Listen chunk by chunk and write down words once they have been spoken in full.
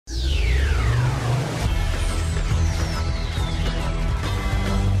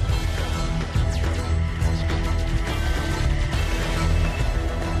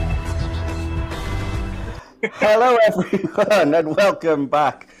Hello, everyone, and welcome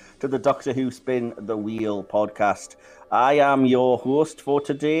back to the Doctor Who Spin the Wheel podcast. I am your host for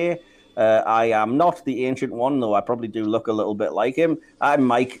today. I am not the Ancient One, though I probably do look a little bit like him. I'm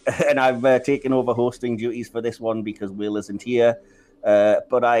Mike, and I've taken over hosting duties for this one because Will isn't here.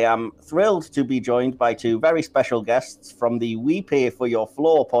 But I am thrilled to be joined by two very special guests from the We Pay for Your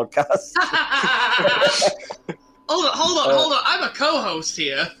Floor podcast. Hold on. I'm a co-host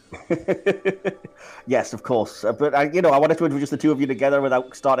here. Yes, of course. But I wanted to introduce the two of you together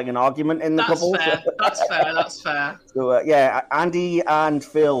without starting an argument in the couple. That's fair. So, Andy and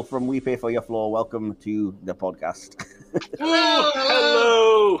Phil from We Pay for Your Floor, welcome to the podcast.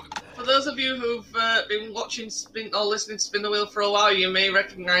 Hello. For those of you who've been watching or listening to Spin the Wheel for a while, you may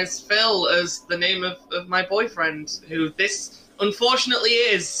recognise Phil as the name of my boyfriend, who this unfortunately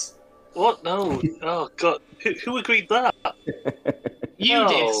is. What? No. Oh, God. Who agreed that? You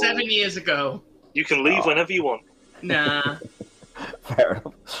did 7 years ago. You can leave whenever you want. Nah. Fair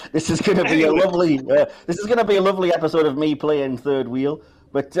enough. This is going to be a lovely. This is going to be a lovely episode of me playing third wheel.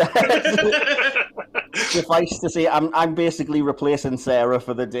 But suffice to say, I'm basically replacing Sarah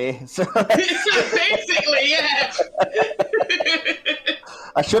for the day. So basically, yeah.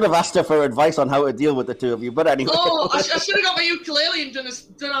 I should have asked her for advice on how to deal with the two of you. But anyway. Oh, I should have got my ukulele and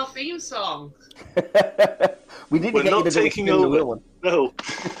done our theme song. We didn't We're get not you to taking do the wheel over. one. No.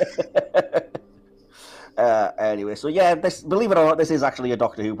 Anyway, so yeah, believe it or not, this is actually a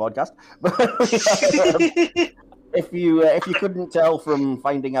Doctor Who podcast. If you couldn't tell from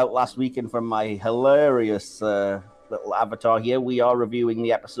finding out last week and from my hilarious little avatar here, we are reviewing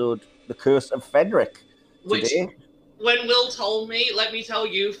the episode "The Curse of Fenric" today. Which, when Will told me, let me tell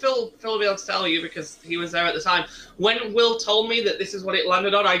you, Phil will be able to tell you because he was there at the time. When Will told me that this is what it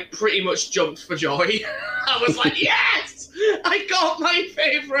landed on, I pretty much jumped for joy. I was like, yes, I got my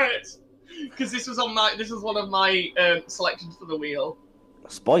favourite. Because this was one of my selections for the wheel.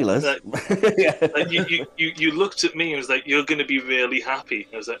 Spoilers. Yeah. You looked at me and was like, "You're going to be really happy."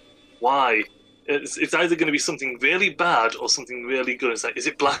 I was like, "Why?" It's either going to be something really bad or something really good. It's like, is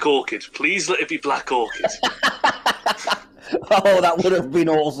it Black Orchid? Please let it be Black Orchid. Oh, that would have been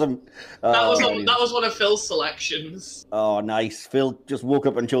awesome. That was one of Phil's selections. Oh, nice. Phil just woke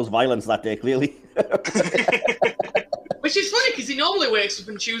up and chose violence that day, clearly. Which is funny because he normally wakes up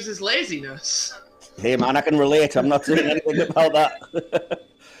and chooses laziness. Hey man, I can relate. I'm not saying anything about that.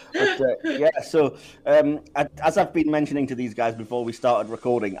 But, so as I've been mentioning to these guys before we started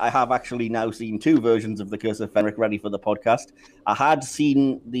recording, I have actually now seen two versions of The Curse of Fenric ready for the podcast. I had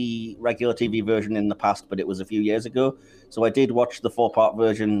seen the regular TV version in the past, but it was a few years ago. So I did watch the 4-part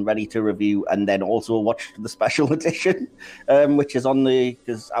version ready to review, and then also watched the special edition, which is on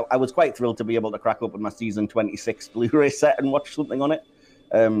because I was quite thrilled to be able to crack open my season 26 Blu-ray set and watch something on it.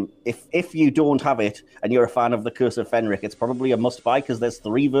 If you don't have it and you're a fan of The Curse of Fenric, it's probably a must-buy because there's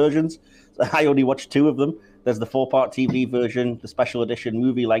 3 versions. I only watched 2 of them. There's the 4-part TV version, the special edition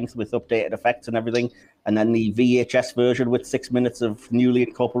movie length with updated effects and everything, and then the VHS version with 6 minutes of newly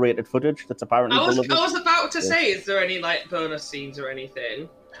incorporated footage that's apparently... I was about to say, is there any bonus scenes or anything?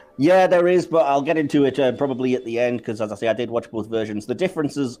 Yeah, there is, but I'll get into it probably at the end because, as I say, I did watch both versions. The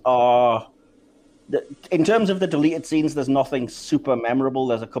differences are... In terms of the deleted scenes, there's nothing super memorable.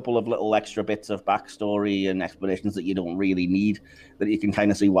 There's a couple of little extra bits of backstory and explanations that you don't really need, that you can kind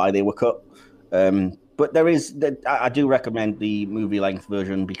of see why they were cut. But I do recommend the movie-length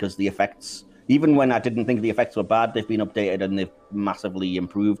version because the effects, even when I didn't think the effects were bad, they've been updated and they've massively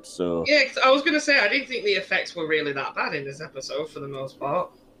improved. So yeah, I was going to say, I didn't think the effects were really that bad in this episode for the most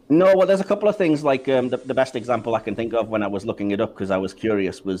part. No, well, there's a couple of things, like the best example I can think of when I was looking it up because I was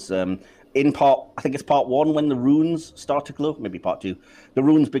curious was in I think it's part 1 when the runes start to glow, maybe part 2. The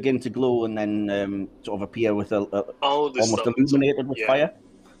runes begin to glow and then sort of appear with almost illuminated with fire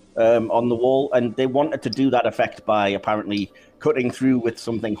on the wall, and they wanted to do that effect by apparently cutting through with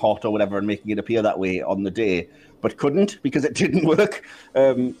something hot or whatever and making it appear that way on the day, but couldn't because it didn't work.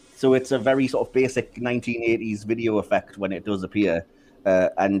 So it's a very sort of basic 1980s video effect when it does appear.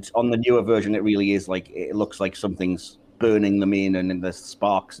 And on the newer version, it really is like it looks like something's burning them in, and there's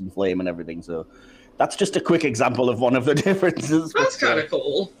sparks and flame and everything. So that's just a quick example of one of the differences. That's kind of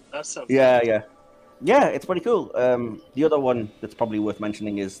cool. That sounds yeah, it's pretty cool. The other one that's probably worth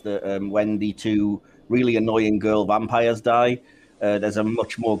mentioning is that when the 2 really annoying girl vampires die, there's a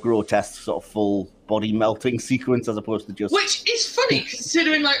much more grotesque sort of full body melting sequence as opposed to just... Which is funny,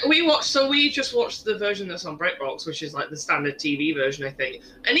 considering, we just watched the version that's on BritBox, which is, the standard TV version, I think.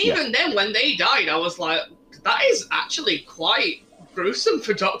 And even then, when they died, I was like, that is actually quite gruesome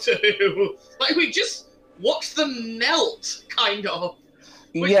for Doctor Who. We just watched them melt, kind of.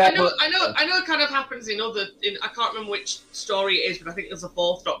 Which Yeah, I know it kind of happens in I can't remember which story it is, but I think there's a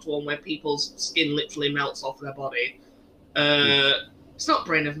fourth Doctor one where people's skin literally melts off their body. It's not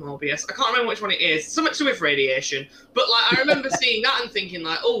Brain of Morbius. I can't remember which one it is. Something to do with radiation. But like, I remember seeing that and thinking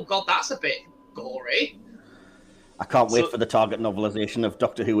like, oh god, that's a bit gory. I can't wait for the Target novelization of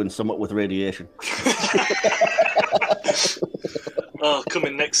Doctor Who and Summit with radiation. Oh,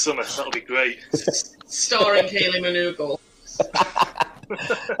 coming next summer. That'll be great. Starring Kaylee Minogue.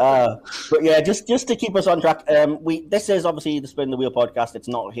 But yeah, just to keep us on track, this is obviously the Spin the Wheel podcast. It's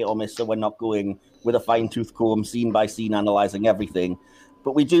not hit or miss, so we're not going with a fine-tooth comb, scene by scene, analysing everything.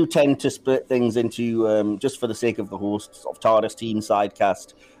 But we do tend to split things into, just for the sake of the hosts, of TARDIS team,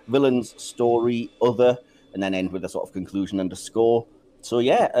 sidecast, villains, story, other, and then end with a sort of conclusion and a score. So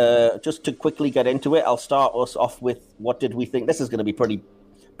yeah, just to quickly get into it, I'll start us off with what did we think. This is going to be pretty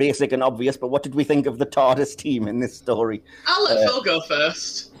basic and obvious, but what did we think of the TARDIS team in this story? I'll let Phil go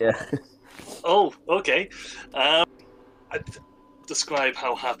first. Yeah. Oh, okay. I'd describe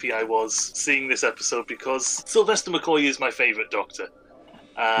how happy I was seeing this episode because Sylvester McCoy is my favourite Doctor.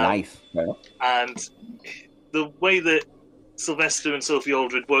 Nice. Yeah. And the way that Sylvester and Sophie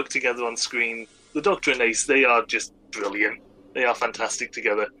Aldred work together on screen, the Doctor and Ace, they are just brilliant. They are fantastic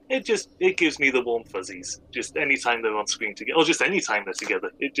together. It gives me the warm fuzzies. Just any time they're on screen together, or just any time they're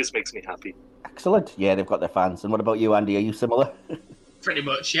together, it just makes me happy. Excellent. Yeah, they've got their fans. And what about you, Andy? Are you similar? Pretty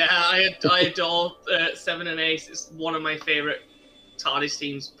much, yeah. I adore Seven and Ace. It's one of my favourite TARDIS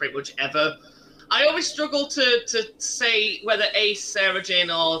teams pretty much ever. I always struggle to say whether Ace, Sarah Jane,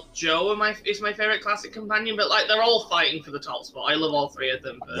 or Joe is my favourite classic companion, but like they're all fighting for the top spot. I love all three of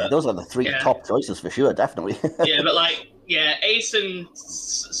them. But, yeah, those are the three top choices for sure, definitely. Yeah, but like, yeah, Ace and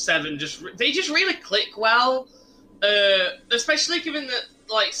Seven they just really click well, especially given that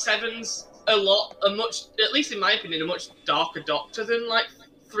like Seven's a much, at least in my opinion, a much darker Doctor than like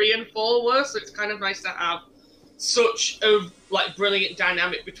 3 and 4 were. So it's kind of nice to have such a like brilliant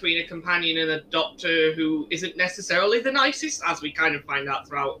dynamic between a companion and a Doctor who isn't necessarily the nicest, as we kind of find out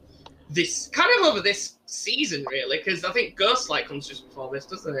throughout this kind of over this season, really. Because I think Ghostlight comes just before this,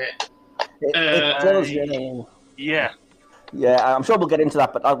 doesn't it? It does, yeah. Yeah. Yeah, I'm sure we'll get into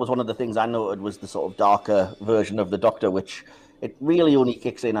that, but that was one of the things I noted was the sort of darker version of the Doctor, which it really only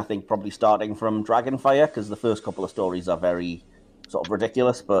kicks in, I think, probably starting from Dragonfire, because the first couple of stories are very sort of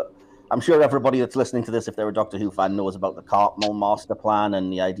ridiculous, but I'm sure everybody that's listening to this, if they're a Doctor Who fan, knows about the Cartmel master plan and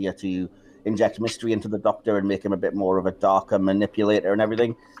the idea to inject mystery into the Doctor and make him a bit more of a darker manipulator and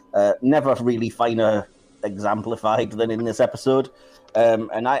everything. Never really finer exemplified than in this episode.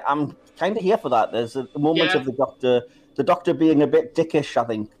 And I'm kind of here for that. There's a moment of the Doctor being a bit dickish, I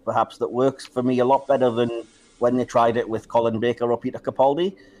think, perhaps, that works for me a lot better than when they tried it with Colin Baker or Peter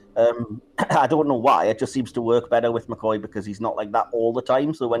Capaldi. I don't know why. It just seems to work better with McCoy because he's not like that all the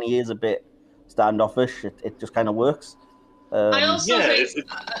time. So when he is a bit standoffish, it just kind of works. I also think...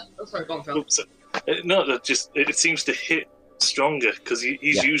 sorry, go on, Phil. No, it seems to hit stronger because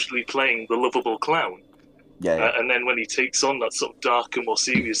he's usually playing the lovable clown. Yeah. And then when he takes on that sort of dark and more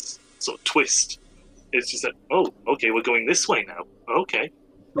serious sort of twist, it's just like, oh, okay, we're going this way now. Okay.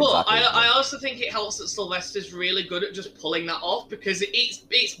 Well, exactly. I also think it helps that Sylvester's really good at just pulling that off because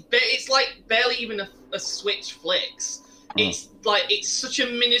it's like barely even a switch flicks. It's like it's such a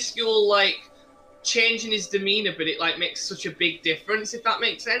minuscule like change in his demeanor, but it like makes such a big difference. If that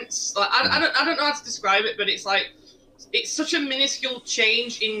makes sense, like I don't know how to describe it, but it's like it's such a minuscule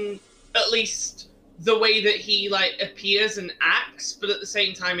change in at least the way that he like appears and acts, but at the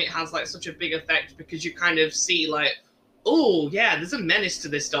same time it has like such a big effect because you kind of see like, oh yeah, there's a menace to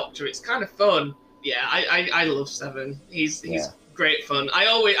this Doctor. It's kind of fun. Yeah, I love Seven. He's great fun.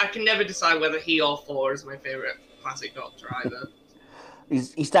 I can never decide whether he or 4 is my favorite classic Doctor either.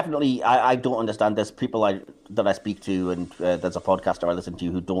 He's definitely. I don't understand. There's people that I speak to, and there's a podcaster I listen to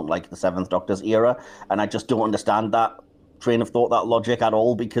who don't like the 7th Doctor's era, and I just don't understand that train of thought, that logic at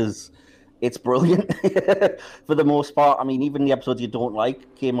all, because it's brilliant for the most part. I mean, even the episodes you don't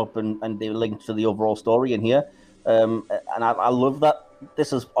like came up and they linked to the overall story in here. And I love that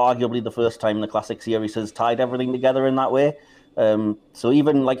this is arguably the first time the classic series has tied everything together in that way. So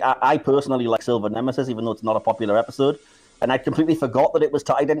even like I personally like Silver Nemesis, even though it's not a popular episode, and I completely forgot that it was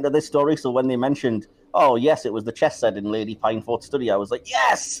tied into this story. So when they mentioned, oh yes, it was the chess set in Lady Pinefort's study, I was like,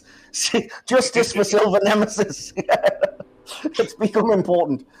 yes, justice for Silver Nemesis. It's become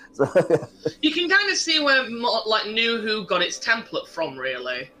important. So you can kind of see where like New Who got its template from,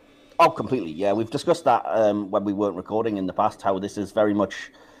 really. Oh, completely. Yeah, we've discussed that when we weren't recording in the past. How this is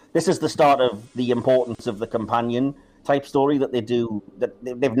the start of the importance of the companion type story that they do that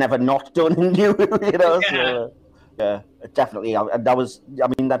they've never not done in New Who. You know, yeah. Yeah, definitely. And that was, I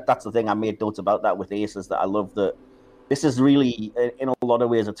mean, that's the thing. I made notes about that with Ace, is that I love that this is really, in a lot of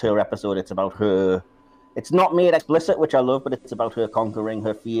ways, it's her episode. It's about her. It's not made explicit, which I love, but it's about her conquering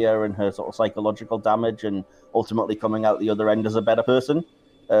her fear and her sort of psychological damage, and ultimately coming out the other end as a better person.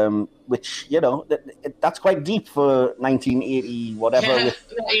 Which, you know, that's quite deep for 1980 whatever. Yeah,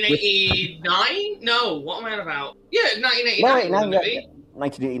 with, 1989? No, what am I on about? Yeah, 1989. Yeah.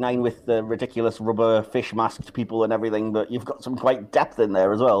 1989 with the ridiculous rubber fish masked people and everything, but you've got some quite depth in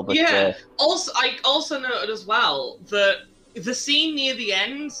there as well. But, yeah. I also noted as well that the scene near the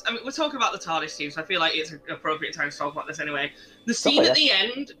end, I mean, we're talking about the TARDIS team, so I feel like it's an appropriate time to talk about this anyway. The scene at the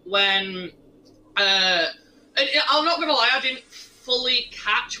end when, and I'm not going to lie, I didn't fully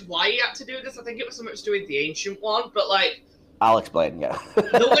catch why he had to do this. I think it was something to do with the Ancient One, but like... I'll explain, yeah.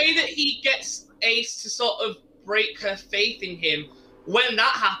 The way that he gets Ace to sort of break her faith in him, when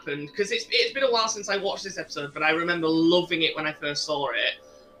that happened, because it's been a while since I watched this episode, but I remember loving it when I first saw it.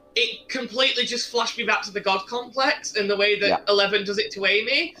 It completely just flashed me back to the God Complex and the way that Eleven does it to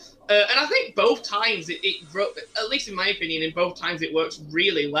Amy. And I think both times it at least in my opinion, in both times it works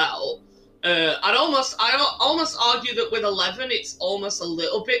really well. I'd almost argue that with 11 it's almost a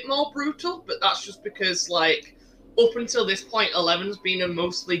little bit more brutal, but that's just because, like, up until this point 11's been a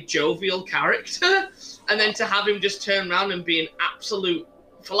mostly jovial character, and then to have him just turn around and be an absolute,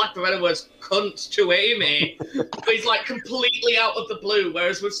 for lack of better words, cunt to Amy is like completely out of the blue.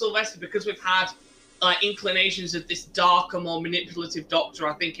 Whereas with Sylvester, because we've had inclinations of this darker, more manipulative Doctor,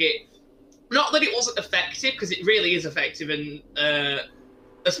 I think it, not that it wasn't effective, because it really is effective, and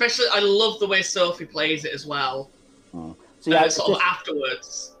especially, I love the way Sophie plays it as well. So yeah, sort of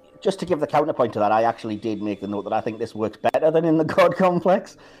afterwards. Just to give the counterpoint to that, I actually did make the note that I think this works better than in the God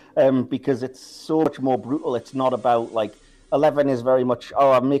Complex, because it's so much more brutal. It's not about, like, 11 is very much,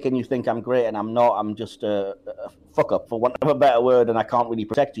 oh, I'm making you think I'm great, and I'm not. I'm just a fuck up, for want of a better word, and I can't really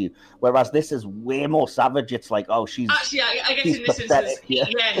protect you. Whereas this is way more savage. It's like, oh, she's... Actually, I guess in this instance, he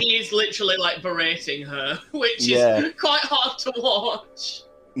is literally, like, berating her, which is quite hard to watch.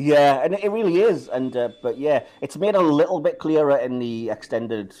 Yeah, and it really is, and but yeah, it's made a little bit clearer in the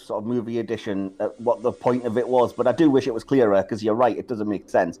extended sort of movie edition what the point of it was. But I do wish it was clearer, because you're right, it doesn't make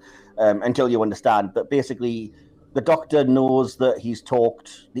sense until you understand. But basically, the Doctor knows that he's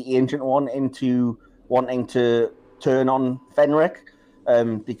talked the Ancient One into wanting to turn on Fenric,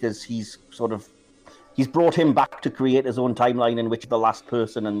 because he's brought him back to create his own timeline in which the last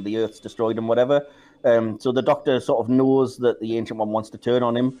person and the Earth's destroyed and whatever. So the Doctor sort of knows that the Ancient One wants to turn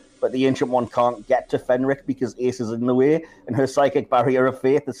on him, but the Ancient One can't get to Fenric because Ace is in the way, and her psychic barrier of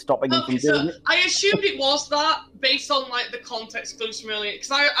faith is stopping him from doing it. I assumed it was that, based on, like, the context clues from earlier,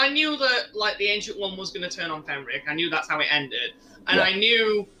 because I knew that, like, the Ancient One was going to turn on Fenric. I knew that's how it ended, and I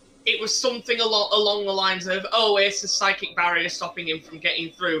knew it was something along the lines of, oh, Ace's psychic barrier stopping him from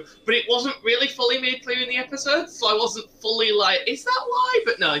getting through, but it wasn't really fully made clear in the episode, so I wasn't fully like, is that why?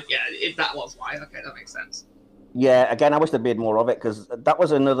 But no, yeah, that was why. Okay, that makes sense. Yeah, again, I wish they'd made more of it, because that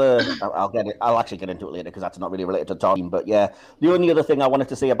was another... I'll actually get into it later, because that's not really related to Tom. But yeah, the only other thing I wanted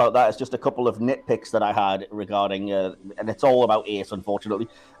to say about that is just a couple of nitpicks that I had regarding, and it's all about Ace, unfortunately,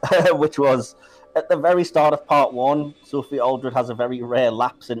 which was... At the very start of part 1, Sophie Aldred has a very rare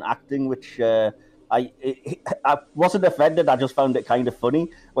lapse in acting, which I wasn't offended. I just found it kind of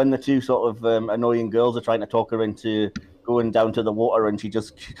funny when the two sort of annoying girls are trying to talk her into going down to the water, and she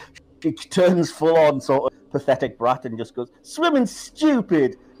turns full on sort of pathetic brat and just goes, "Swimming's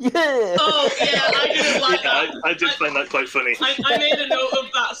stupid." Yeah. Oh yeah, I didn't like that. I did find that quite funny. I made a note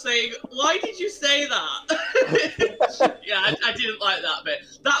of that saying, "Why did you say that?" Yeah, I didn't like that bit.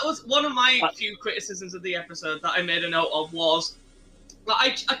 That was one of my few criticisms of the episode that I made a note of, was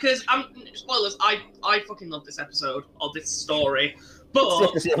because spoilers. I fucking love this episode or this story.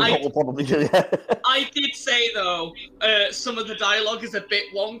 But I did say, though, some of the dialogue is a bit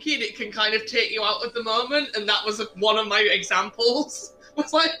wonky and it can kind of take you out of the moment, and that was one of my examples.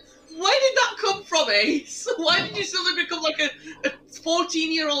 Was like, where did that come from, Ace? Why did you suddenly become like a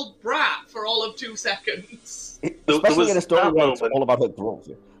 14-year-old brat for all of 2 seconds? Especially in a story where it's all about her growth.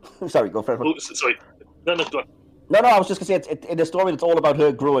 Sorry, go for it. Oh, sorry. No, go on. No, I was just going to say, it's in a story that's all about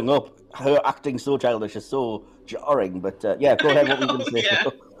her growing up. Her acting so childish is so jarring, but yeah, go ahead. What were you going to say? Yeah.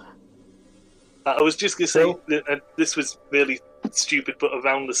 I was just going to say, that this was really stupid, but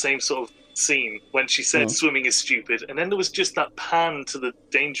around the same sort of scene when she said swimming is stupid, and then there was just that pan to the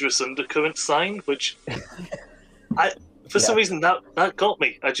dangerous undercurrent sign, which for some reason that got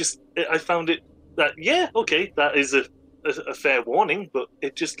me. I found it that that is a fair warning, but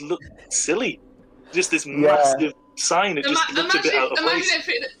it just looked silly. Just this massive sign. It just looked a bit out of place.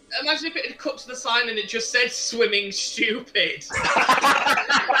 Imagine if it had cut to the sign and it just said "swimming stupid."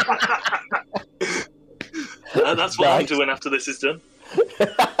 That's what I'm doing after this is done.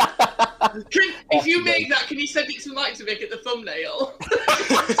 If you make that, can you send it to Mike to make it the thumbnail?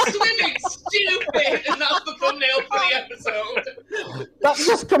 Swimming stupid, and that's the thumbnail for the episode. That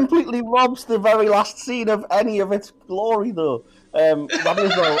just completely robs the very last scene of any of its glory, though. I may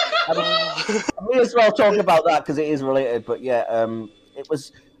as well talk about that because it is related. But yeah,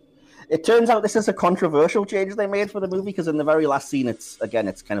 it turns out this is a controversial change they made for the movie because in the very last scene, it's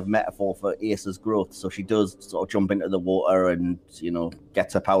kind of metaphor for Ace's growth. So she does sort of jump into the water and,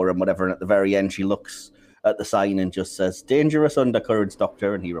 gets her power and whatever. And at the very end, she looks at the sign and just says, "Dangerous undercurrents,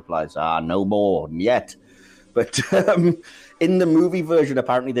 Doctor." And he replies, "No more yet." But in the movie version,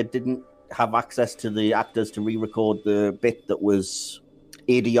 apparently they didn't have access to the actors to re-record the bit that was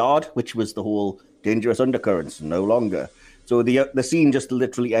ADR'd, which was the whole "dangerous undercurrents, no longer." So the scene just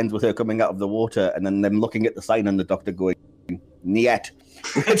literally ends with her coming out of the water and then them looking at the sign and the Doctor going, "Niet,"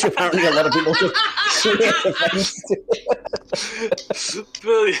 which apparently a lot of people took offense to.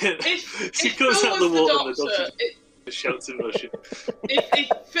 Brilliant. She goes out of the water and the Doctor shouts in Russian. If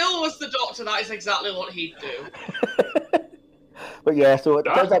Phil was the Doctor, that is exactly what he'd do. But yeah, so it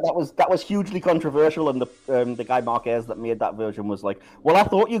turns out that was hugely controversial, and the guy Marquez that made that version was like, "Well, I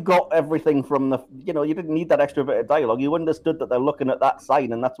thought you got everything from the, you didn't need that extra bit of dialogue. You understood that they're looking at that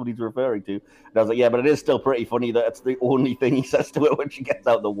sign, and that's what he's referring to." And I was like, "Yeah, but it is still pretty funny that it's the only thing he says to her when she gets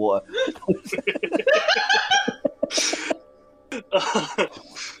out of the water."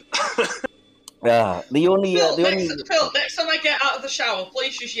 Yeah, Phil, next time I get out of the shower,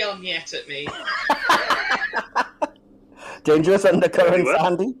 please just yell "niet" at me. Dangerous undercurrents,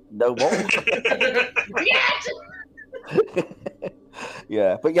 Andy. No more.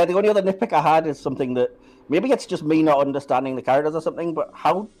 Yeah, but yeah, the only other nitpick I had is something that maybe it's just me not understanding the characters or something. But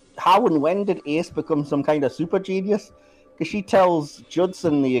how and when did Ace become some kind of super genius? Because she tells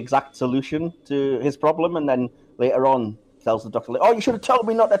Judson the exact solution to his problem, and then later on tells the Doctor, "Oh, you should have told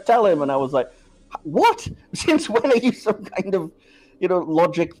me not to tell him." And I was like, "What? Since when are you some kind of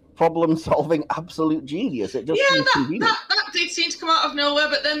logic problem-solving absolute genius?" It just seems convenient. That did seem to come out of nowhere,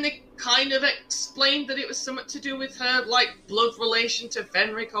 but then they kind of explained that it was something to do with her, blood relation to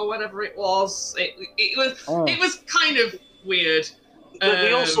Fenric or whatever it was. It was kind of weird.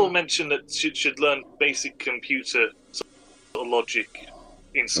 They also mentioned that she should learn basic computer sort of logic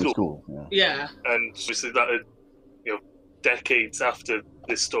in school. Yeah. And obviously that, decades after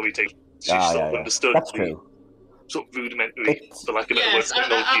this story takes, she sort of understood. That's true. Sort of rudimentary, for lack of a better word,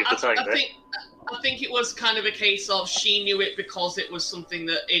 technology at the time. I think it was kind of a case of she knew it because it was something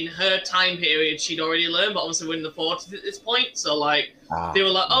that in her time period she'd already learned, but obviously we're in the 40s at this point, so they were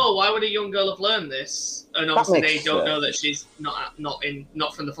like, "Oh, why would a young girl have learned this?" And obviously they don't know that she's not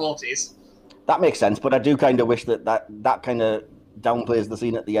from the 40s. That makes sense, but I do kind of wish that kind of downplays the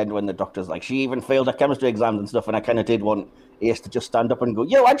scene at the end when the Doctor's like, "She even failed her chemistry exams and stuff," and I kind of did want Ace to just stand up and go,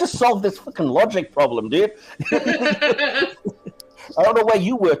 "Yo, I just solved this fucking logic problem, dude." I don't know where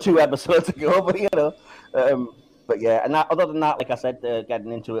you were 2 episodes ago, but but yeah. And other than that, like I said,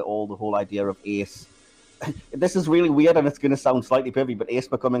 getting into it all, the whole idea of Ace. This is really weird, and it's going to sound slightly pervy, but Ace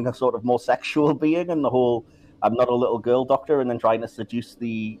becoming a sort of more sexual being, and the whole "I'm not a little girl, Doctor," and then trying to seduce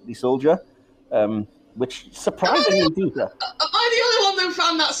the soldier, which surprisingly do that. Am I the only one who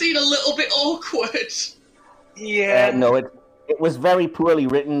found that scene a little bit awkward? Yeah. No, it was very poorly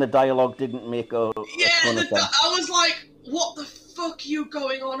written. The dialogue didn't make a ton of sense. I was like, what the fuck are you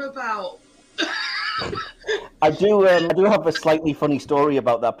going on about? I do have a slightly funny story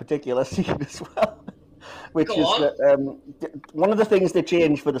about that particular scene as well. Which is that one of the things they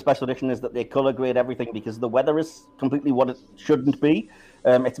changed for the special edition is that they color grade everything because the weather is completely what it shouldn't be.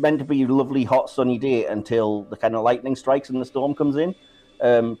 It's meant to be a lovely, hot, sunny day until the kind of lightning strikes and the storm comes in.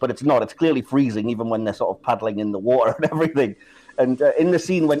 But it's not. It's clearly freezing, even when they're sort of paddling in the water and everything. And in the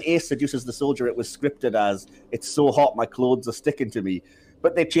scene when Ace seduces the soldier, it was scripted as, "It's so hot, my clothes are sticking to me."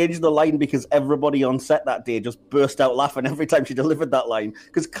 But they changed the line because everybody on set that day just burst out laughing every time she delivered that line.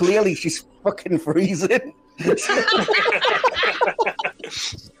 Because clearly she's fucking freezing.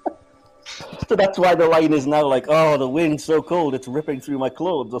 So that's why the line is now like, "Oh, the wind's so cold, it's ripping through my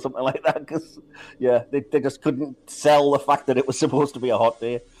clothes," or something like that. Because, yeah, they just couldn't sell the fact that it was supposed to be a hot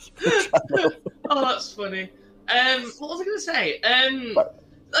day. Oh, that's funny. What was I going to say? I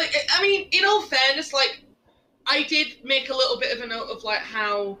mean, in all fairness, I did make a little bit of a note of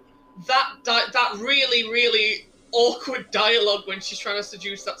how that really, really awkward dialogue when she's trying to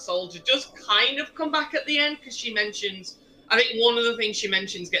seduce that soldier does kind of come back at the end because she mentions, I think one of the things she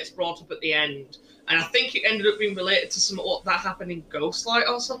mentions gets brought up at the end, and I think it ended up being related to some of what that happened in Ghostlight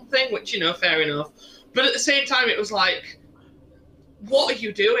or something, which, fair enough. But at the same time, it was like, what are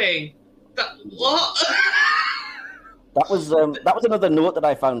you doing? What? That was another note that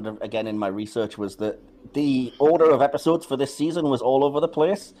I found again in my research, was that the order of episodes for this season was all over the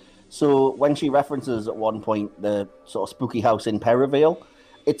place. So when she references at one point the sort of spooky house in Perivale,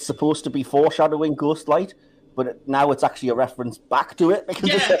 it's supposed to be foreshadowing Ghostlight, but now it's actually a reference back to it because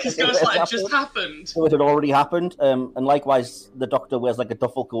Ghostlight just happened. So it had already happened, and likewise, the Doctor wears like a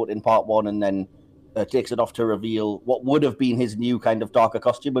duffel coat in part 1, and then takes it off to reveal what would have been his new kind of darker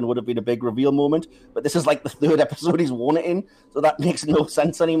costume and would have been a big reveal moment. But this is like the 3rd episode he's worn it in, so that makes no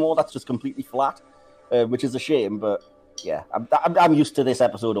sense anymore. That's just completely flat, which is a shame. But yeah, I'm used to this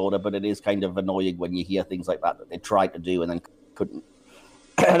episode order, but it is kind of annoying when you hear things like that they tried to do and then couldn't.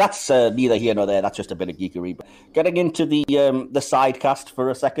 That's neither here nor there. That's just a bit of geekery. But getting into the side cast for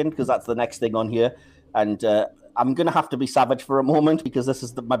a second, because that's the next thing on here, and I'm going to have to be savage for a moment because this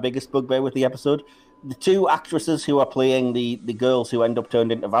is my biggest bugbear with the episode. The 2 actresses who are playing the girls who end up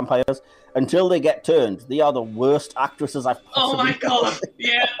turned into vampires, until they get turned, they are the worst actresses I've possibly Oh my god!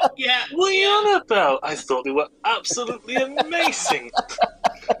 Yeah. What are you on about? I thought they were absolutely amazing.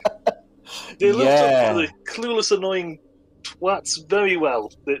 They looked up the clueless, annoying twats very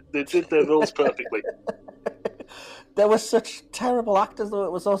well. They did their roles perfectly. There were such terrible actors, though.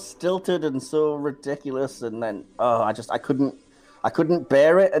 It was so stilted and so ridiculous, and then I couldn't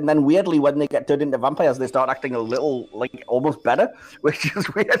bear it. And then weirdly, when they get turned into vampires, they start acting a little like almost better, which is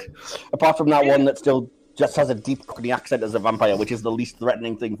weird. Apart from that one that still just has a deep Cockney accent as a vampire, which is the least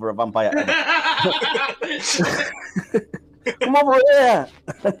threatening thing for a vampire ever. Come over here!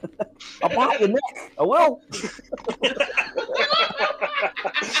 I'll bite your neck. I will.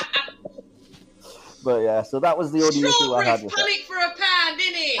 But yeah, so that was the only issue I had with panic for a pound,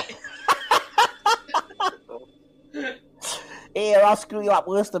 innit? Here, I'll screw you up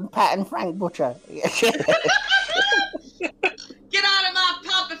worse than Pat and Frank Butcher. Get out of my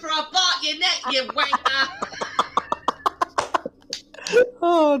pub before I bite your neck, you wanker!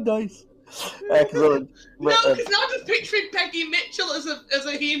 Oh, nice. Excellent. No, because now I'm just picturing Peggy Mitchell as a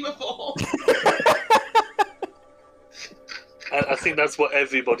hemophore. I think that's what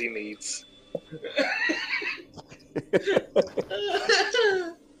everybody needs.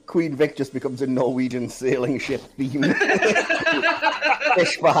 Queen Vic just becomes a Norwegian sailing ship theme.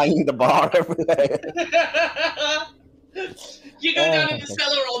 Fish behind the bar everywhere. You go down in the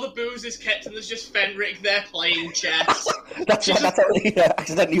cellar where all the booze is kept and there's just Fenric there playing chess. That's how he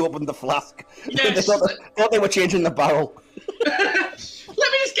accidentally opened the flask. Yes. They thought they were changing the barrel.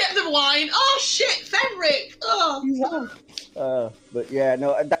 Let me just get them wine. Oh shit, Fenric! Oh. But yeah,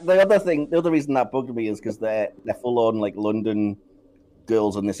 no. The other reason that bugged me is because they're full on like London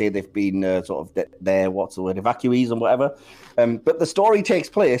girls, and they say they've been sort of evacuees and whatever. But the story takes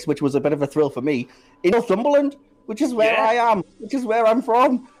place, which was a bit of a thrill for me, in Northumberland, which is where I am, which is where I'm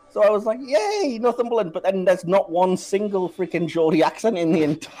from. So I was like, yay, Northumberland. But then there's not one single freaking Geordie accent in the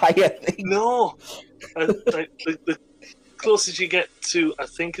entire thing. No. The closest you get to, I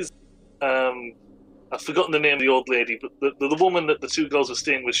think, is I've forgotten the name of the old lady, but the woman that the 2 girls were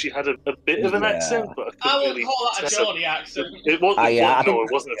staying with, she had a bit of an accent, but I wouldn't call that a Geordie accent. It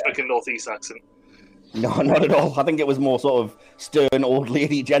wasn't a freaking Northeast accent. No, not at all. I think it was more sort of stern old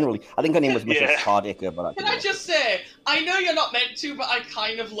lady generally. I think her name was Mrs. Hardacre. But Can I just say, I know you're not meant to, but I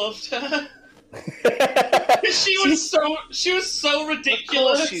kind of loved her. she was so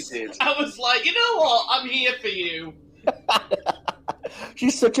ridiculous. Of course she did. I was like, you know what? I'm here for you.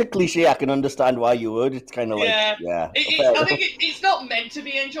 She's such a cliche. I can understand why you would. It's kind of like, I think it's not meant to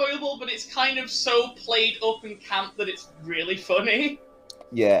be enjoyable, but it's kind of so played up and camp that it's really funny.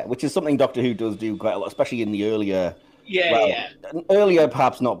 Yeah, which is something Doctor Who does do quite a lot, especially in the earlier. Earlier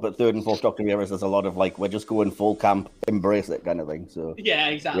perhaps not, but 3rd and 4th Doctor eras, there's a lot of like, we're just going full camp, embrace it kind of thing. So yeah,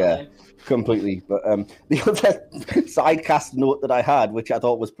 exactly. Yeah, completely. But the other sidecast note that I had, which I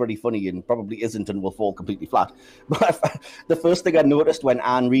thought was pretty funny and probably isn't and will fall completely flat, but the first thing I noticed when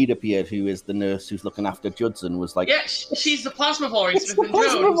Anne Reid appeared, who is the nurse who's looking after Judson, was like, yeah, she's the Plasmavore in Smith and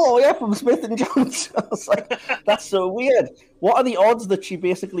Jones. Plasmavore, from Smith and Jones. I was like, that's so weird. What are the odds that she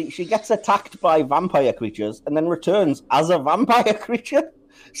gets attacked by vampire creatures and then returns as a vampire creature?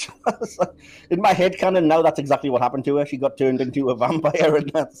 So I was like, in my head canon now, that's exactly what happened to her. She got turned into a vampire,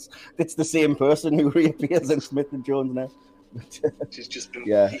 and it's the same person who reappears in Smith and Jones now. But, she's just been...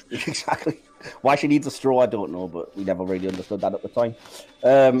 Yeah, exactly. Why she needs a straw, I don't know, but we never really understood that at the time.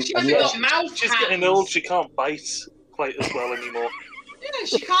 She's getting old. She can't bite quite as well anymore. Yeah,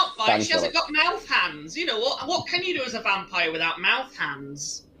 she can't bite. Thanks, She hasn't Alex. got mouth hands. You know what can you do as a vampire without mouth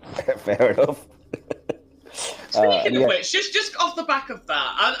hands? Fair enough. Speaking of which, just off the back of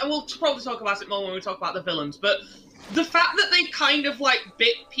that, and we'll probably talk about it more when we talk about the villains, but the fact that they kind of like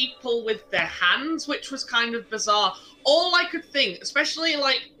bit people with their hands, which was kind of bizarre. All I could think, especially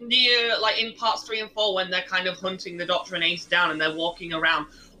like near, like in parts 3 and 4, when they're kind of hunting the Doctor and Ace down and they're walking around,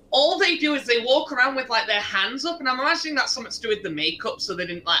 all they do is they walk around with like their hands up, and I'm imagining that's something to do with the makeup, so they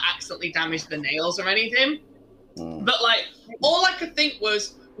didn't like accidentally damage the nails or anything. But like, all I could think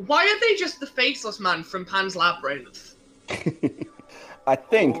was, why are they just the faceless man from Pan's Labyrinth? I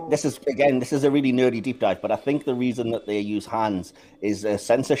think this is a really nerdy deep dive, but I think the reason that they use hands is a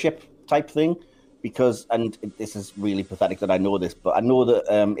censorship type thing. Because, and this is really pathetic that I know this, but I know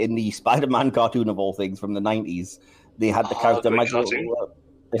that in the Spider-Man cartoon of all things from the 90s, they had the character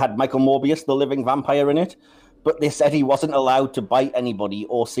they had Michael Morbius, the living vampire, in it, but they said he wasn't allowed to bite anybody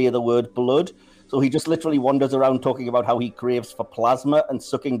or say the word blood. So he just literally wanders around talking about how he craves for plasma and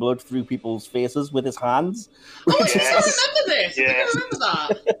sucking blood through people's faces with his hands. Oh, I think I remember this. Yeah. I think I remember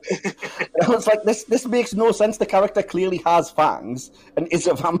that. I was like, this makes no sense. The character clearly has fangs and is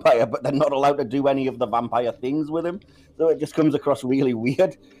a vampire, but they're not allowed to do any of the vampire things with him. So it just comes across really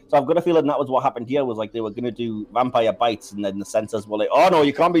weird. So I've got a feeling that was what happened here, was like they were going to do vampire bites, and then the censors were like, oh no,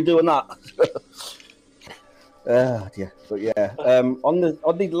 you can't be doing that. Dear. But yeah, on the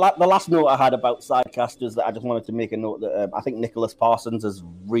last note I had about sidecasters, that I just wanted to make a note that I think Nicholas Parsons is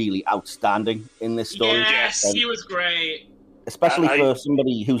really outstanding in this story. Yes, he was great. Especially for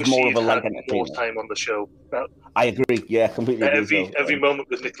somebody who's more of a light entertainer. More time on the show. I agree. Yeah, completely. Every moment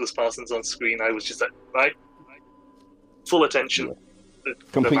with Nicholas Parsons on screen, I was just like, right, full attention. Yeah.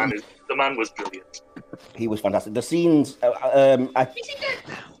 The man was brilliant. He was fantastic. The scenes. Is he dead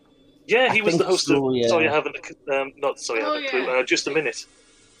now? Yeah, he was the host of Sorry I Haven't not Sorry I Haven't a Clue. Just a minute.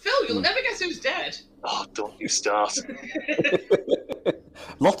 Phil, you'll never guess who's dead. Oh, don't you start.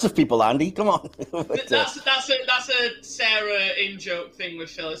 Lots of people, Andy. Come on. That's a Sarah in-joke thing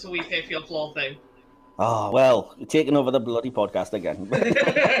with Phil. It's a we pay for your floor thing. Oh, well, you're taking over the bloody podcast again.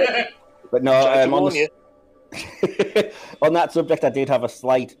 But no, on that subject, I did have a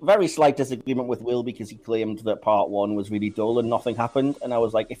very slight disagreement with Will, because he claimed that part 1 was really dull and nothing happened. And I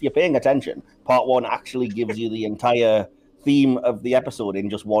was like, if you're paying attention, part 1 actually gives you the entire theme of the episode in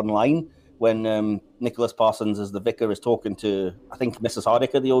just one line. When Nicholas Parsons, as the vicar, is talking to, I think, Mrs.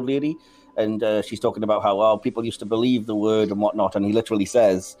 Hardiker, the old lady, and she's talking about how people used to believe the word and whatnot, and he literally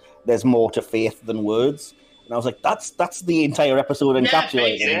says, there's more to faith than words. And I was like, that's the entire episode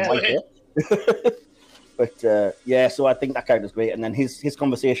encapsulated right there. But so I think that character's great. And then his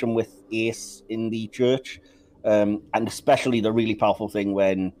conversation with Ace in the church, and especially the really powerful thing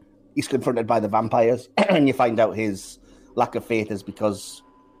when he's confronted by the vampires, and you find out his lack of faith is because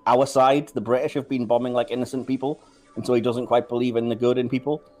our side, the British, have been bombing like innocent people, and so he doesn't quite believe in the good in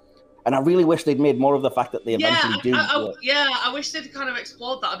people. And I really wish they'd made more of the fact that they eventually do. I wish they'd kind of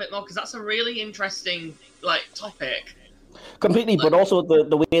explored that a bit more, because that's a really interesting topic. Completely, but also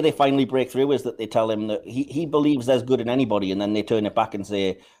the way they finally break through is that they tell him that he believes there's good in anybody, and then they turn it back and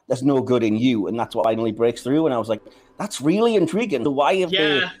say there's no good in you, and that's what finally breaks through. And I was like, that's really intriguing. So why have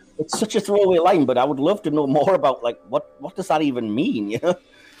they? It's such a throwaway line, but I would love to know more about what does that even mean, you know?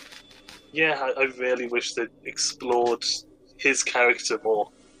 Yeah, I really wish they'd explored his character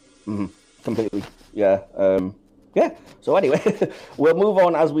more. Mm-hmm. Completely, yeah. So anyway, we'll move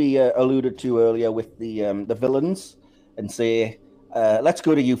on, as we alluded to earlier, with the villains. And say, let's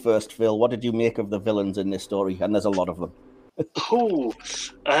go to you first, Phil. What did you make of the villains in this story? And there's a lot of them.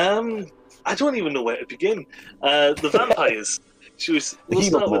 I don't even know where to begin. The vampires. We'll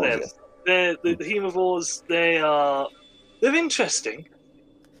start with them. The Hemivores, they're interesting.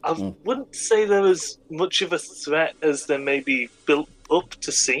 I wouldn't say they're as much of a threat as they may be built up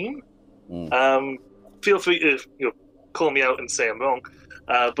to seem. Feel free to call me out and say I'm wrong.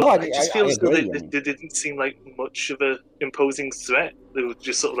 But I just feel as though they didn't seem like much of an imposing threat. They were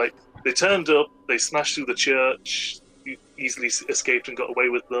just sort of like, they turned up, they smashed through the church, easily escaped and got away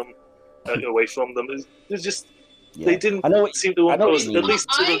from them. It just, they didn't seem to impose, at least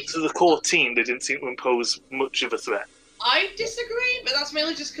to the core team, they didn't seem to impose much of a threat. I disagree, but that's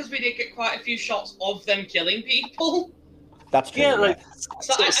mainly just because we did get quite a few shots of them killing people. That's true. Yeah,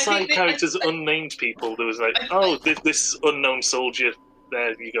 side characters, unnamed people. There was this unknown soldier.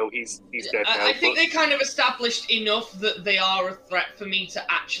 There you go. He's dead now. I think they kind of established enough that they are a threat for me to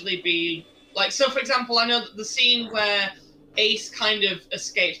actually be So, for example, I know that the scene where Ace kind of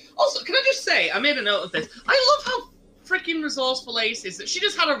escapes. Also, can I just say, I made a note of this. I love how freaking resourceful Ace is that she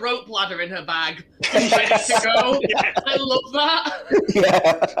just had a rope ladder in her bag and ready to go. I love that.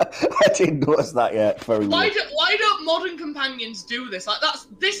 Yeah, I didn't notice that yet. Why don't modern companions do this? Like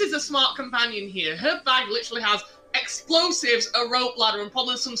this is a smart companion here. Her bag literally has explosives, a rope ladder, and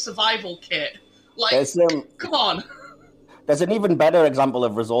probably some survival kit. Like, come on. There's an even better example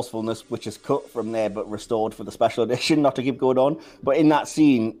of resourcefulness, which is cut from there but restored for the special edition, not to keep going on. But in that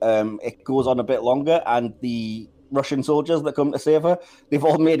scene, it goes on a bit longer, and the Russian soldiers that come to save her, they've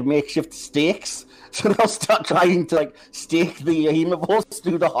all made makeshift stakes. So they'll start trying to like stake the hemophores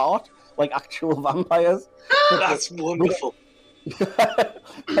through the heart, like actual vampires. That's wonderful. I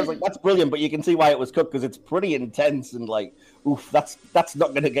was like, that's brilliant, but you can see why it was cut, because it's pretty intense and like, oof, that's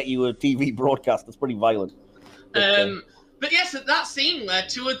not going to get you a TV broadcast. It's pretty violent. But yes, at that scene where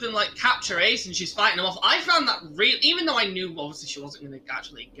two of them like capture Ace and she's fighting them off, I found that real. Even though I knew obviously she wasn't going to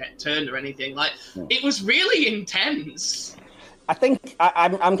actually get turned or anything, like it was really intense. I think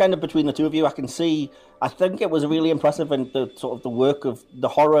I'm kind of between the two of you. I think it was really impressive in the sort of the work of the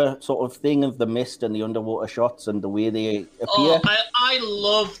horror sort of thing of the mist and the underwater shots and the way they appear. Oh, I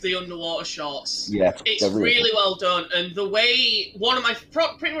love the underwater shots. Yeah, it's really well done. And the way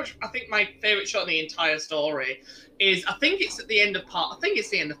pretty much I think my favorite shot in the entire story is I think it's the end of part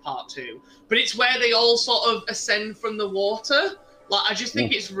 2, but it's where they all sort of ascend from the water. Like I just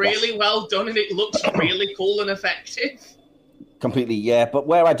think it's really well done and it looks really cool and effective. Completely, yeah. But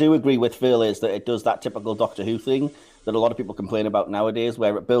where I do agree with Phil is that it does that typical Doctor Who thing that a lot of people complain about nowadays,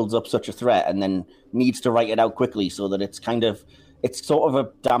 where it builds up such a threat and then needs to write it out quickly so that it's sort of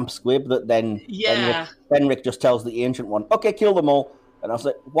a damp squib that then Fenric just tells the Ancient One, okay, kill them all. And I was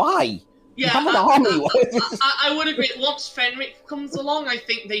like, why? Yeah, you have an army. I would agree. Once Fenric comes along, I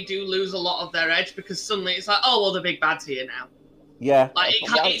think they do lose a lot of their edge because suddenly it's like, oh, well, the big bad's here now. Yeah. Like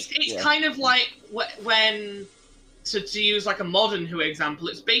it's kind of like when... To use like a modern Who example,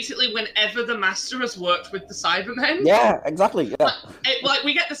 it's basically whenever the Master has worked with the Cybermen. Yeah, exactly. Yeah. Like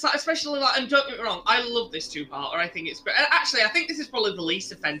we get the especially like, and don't get me wrong, I love this 2-parter. I think it's great. Actually, I think this is probably the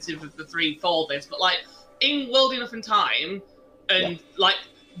least offensive of the 3 for this. But like in World Enough and Time, and like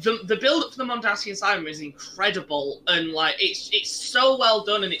the build up for the Mondasian Cybermen is incredible, and like it's so well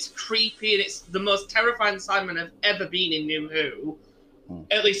done, and it's creepy, and it's the most terrifying Cybermen have ever been in New Who,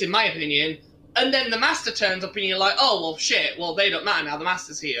 at least in my opinion. And then the Master turns up and you're like, oh, well, shit, well, they don't matter now, the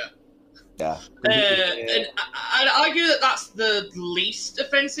Master's here. Yeah. And I'd argue that that's the least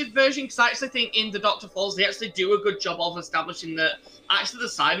offensive version, because I actually think in The Doctor Falls, they actually do a good job of establishing that actually the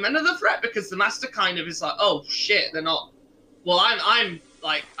Cybermen are the threat, because the Master kind of is like, oh, shit, they're not... Well, I'm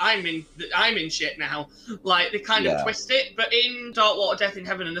in shit now. Like, they kind of twist it, but in Dark Water, Death in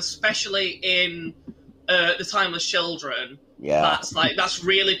Heaven, and especially in The Timeless Children... Yeah, that's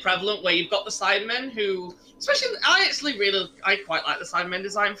really prevalent. Where you've got the Cybermen who, especially, I quite like the Cybermen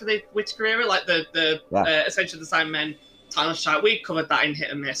design for the Whittaker era, like the essentially the Cybermen Timeless Child. We covered that in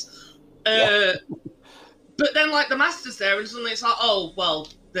Hit and Miss. But then like the Master's there, and suddenly it's like, oh well,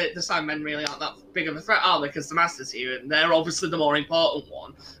 the Cybermen really aren't that big of a threat, are they? Because the Master's here, and they're obviously the more important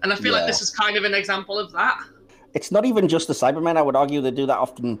one. And I feel like this is kind of an example of that. It's not even just the Cybermen. I would argue they do that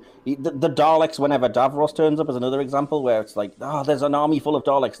often. The Daleks, whenever Davros turns up, is another example where it's like, oh, there's an army full of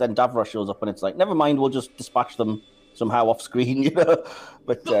Daleks. Then Davros shows up, and it's like, never mind, we'll just dispatch them somehow off screen, you know.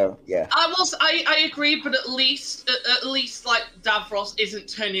 But yeah, I agree. But at least like Davros isn't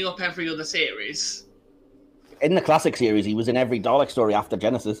turning up every other series. In the classic series, he was in every Dalek story after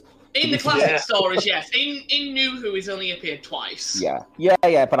Genesis. In the classic stories, yes. In New Who, he's only appeared twice. Yeah.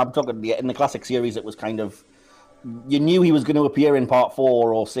 But I'm talking in the classic series, it was kind of. You knew he was going to appear in part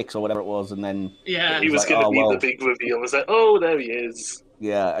 4 or 6 or whatever it was, and then he was going to be the big reveal. It was like, oh, there he is.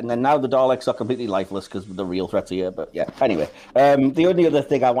 Yeah, and then now the Daleks are completely lifeless because the real threats are here. But yeah, anyway, the only other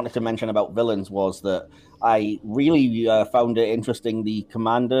thing I wanted to mention about villains was that I really found it interesting. The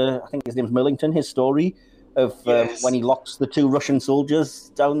commander, I think his name's Millington, his story of when he locks the 2 Russian soldiers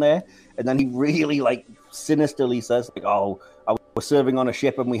down there, and then he really like sinisterly says, like, "Oh, I was serving on a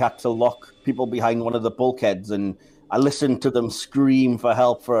ship and we had to lock people behind one of the bulkheads, and I listened to them scream for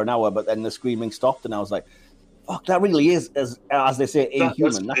help for an hour, but then the screaming stopped, and I was like, fuck, that really is, as they say,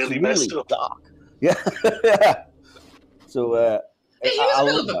 inhuman. That's really dark." Yeah. So he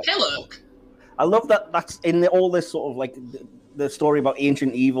was a bit of a pillock. I love that that's in all this sort of like the story about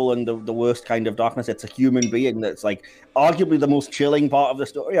ancient evil and the worst kind of darkness. It's a human being that's like arguably the most chilling part of the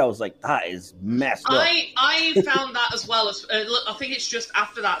story. I was like, that is messed up. I found that as well. As I think it's just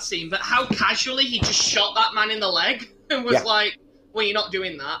after that scene, but how casually he just shot that man in the leg and was like, well, you're not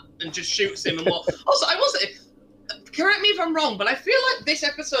doing that, and just shoots him. And what? Also, correct me if I'm wrong, but I feel like this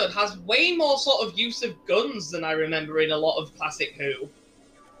episode has way more sort of use of guns than I remember in a lot of classic Who.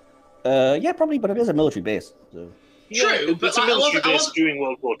 Yeah, probably, but it is a military base. So. True, but it's a like, military base during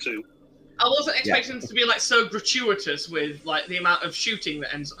World War II. I wasn't expecting it to be like so gratuitous with like the amount of shooting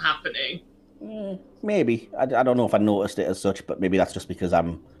that ends up happening. Maybe. I don't know if I noticed it as such, but maybe that's just because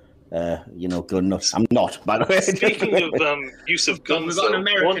I'm, gun nuts. I'm not, by the way. Speaking of use of guns, though,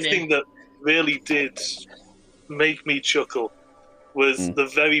 one thing that really did make me chuckle was the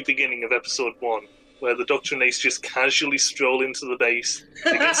very beginning of episode 1, where the Doctor and Ace just casually stroll into the base.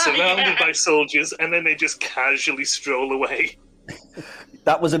 They get surrounded by soldiers, and then they just casually stroll away.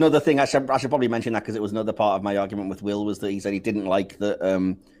 That was another thing. I should probably mention that because it was another part of my argument with Will, was that he said he didn't like that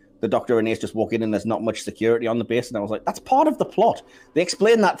the Doctor and Ace just walk in and there's not much security on the base. And I was like, that's part of the plot. They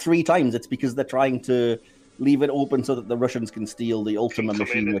explain that 3 times. It's because they're trying to leave it open so that the Russians can steal the Ultima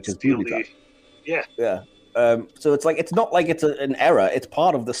machine, which is booby-trapped. Yeah. So it's like, it's not like it's an error. It's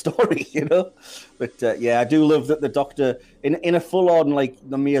part of the story, But I do love that the Doctor, in a full-on, like,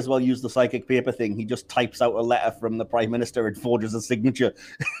 they may as well use the psychic paper thing, he just types out a letter from the Prime Minister and forges a signature.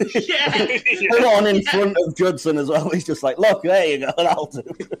 Full on in front of Judson as well. He's just like, look, there you go, that'll do.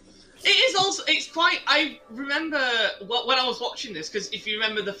 It is also, it's quite, I remember when I was watching this, because if you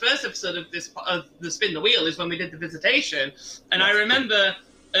remember the first episode of the Spin the Wheel is when we did the visitation, and I remember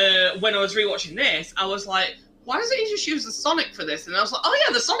when I was rewatching this, I was like, why doesn't he just use the Sonic for this? And I was like, oh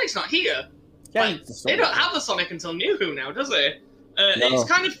yeah, the Sonic's not here. Yeah, they don't have the Sonic until New Who now, does it? No.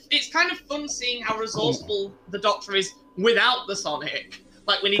 It's kind of fun seeing how resourceful the Doctor is without the Sonic,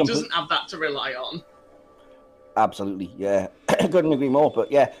 like when he doesn't have that to rely on. Absolutely, yeah. Couldn't agree more.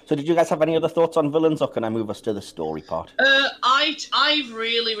 But yeah, so did you guys have any other thoughts on villains, or can I move us to the story part? I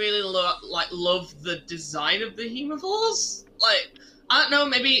really love the design of the Hemovores. Like, I don't know,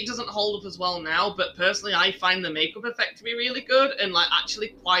 maybe it doesn't hold up as well now, but personally I find the makeup effect to be really good and like actually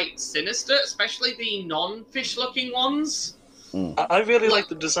quite sinister, especially the non-fish looking ones. I really like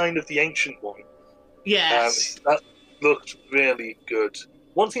the design of the ancient one. Yes. That looked really good.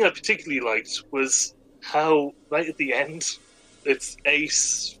 One thing I particularly liked was how, right at the end, it's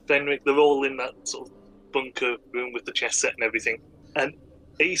Ace, Fenric, they're all in that sort of bunker room with the chess set and everything, and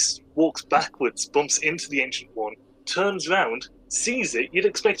Ace walks backwards, bumps into the ancient one, turns round, sees it. You'd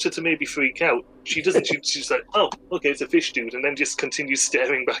expect her to maybe freak out. She doesn't. She's like, oh, okay, it's a fish dude, and then just continues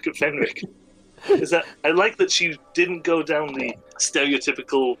staring back at Fenric. I like that she didn't go down the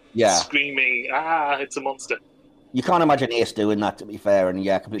stereotypical screaming, it's a monster. You can't imagine Ace doing that, to be fair, and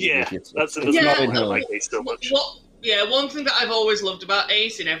completely. That's not in her. I like Ace so much. One thing that I've always loved about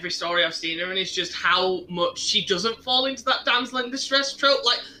Ace in every story I've seen her in is just how much she doesn't fall into that damsel in distress trope.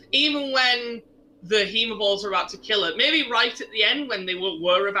 Like, even when the Hemovores are about to kill her, maybe right at the end when they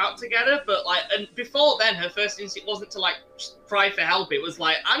were about to get her, but like, and before then, her first instinct wasn't to like cry for help. It was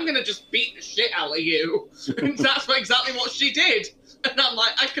like, I'm gonna just beat the shit out of you. And that's exactly what she did. And I'm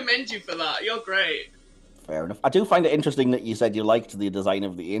like, I commend you for that. You're great. Fair enough. I do find it interesting that you said you liked the design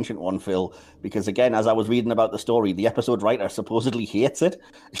of the ancient one, Phil, because again, as I was reading about the story, the episode writer supposedly hates it.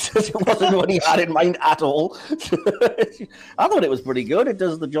 It wasn't what he had in mind at all. I thought it was pretty good. It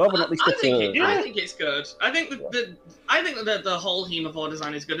does the job, and at least I think it's good. I think the whole Hemovore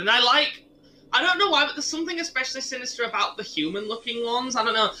design is good, and I don't know why, but there's something especially sinister about the human-looking ones. I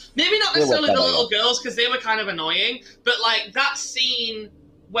don't know. Maybe not necessarily the little girls, because they were kind of annoying, but like that scene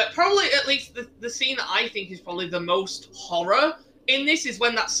where probably at least the scene that I think is probably the most horror in this is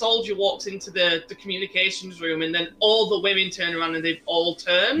when that soldier walks into the communications room and then all the women turn around and they've all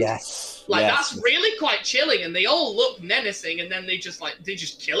turned. Yes. That's really quite chilling, and they all look menacing, and then they just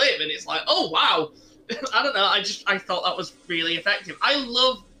kill him, and it's like, oh wow. I don't know, I thought that was really effective. I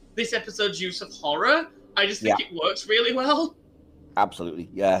love this episode's use of horror. I just think it works really well. Absolutely,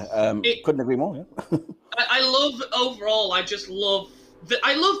 yeah. Couldn't agree more, yeah. I love, overall, I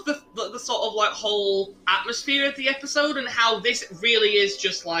love the sort of like whole atmosphere of the episode, and how this really is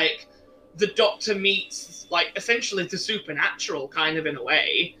just like the Doctor meets like essentially the supernatural kind of in a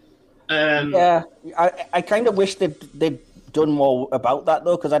way. I kind of wish they'd done more about that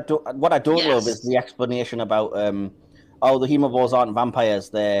though, because what I don't love is the explanation about the Hemovores aren't vampires,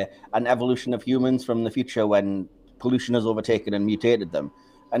 they're an evolution of humans from the future when pollution has overtaken and mutated them.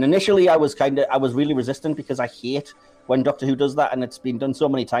 And initially I was really resistant, because I hate when Doctor Who does that, and it's been done so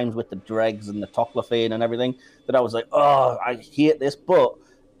many times with the dregs and the Toclafane and everything, that I was like, oh, I hate this. But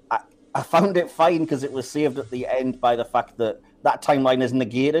I found it fine, because it was saved at the end by the fact that timeline is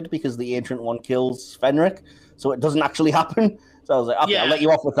negated because the Ancient One kills Fenric, so it doesn't actually happen. So I was like, okay, I'll let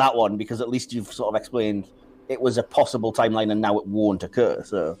you off with that one, because at least you've sort of explained it was a possible timeline and now it won't occur.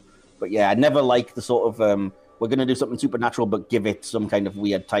 So, but yeah, I never liked the sort of we're going to do something supernatural, but give it some kind of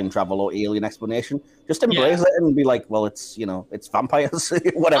weird time travel or alien explanation. Just embrace it and be like, well, it's it's vampires,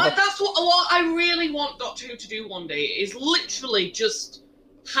 whatever. That's what I really want Doctor Who to do one day, is literally just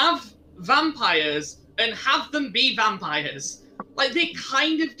have vampires and have them be vampires. Like, they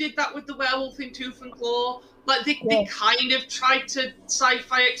kind of did that with the werewolf in Tooth and Claw. Like, they kind of tried to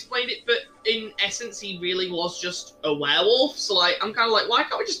sci-fi explain it, but in essence, he really was just a werewolf. So, like, I'm kind of like, why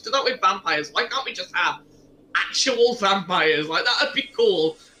can't we just do that with vampires? Why can't we just have actual vampires? Like, that would be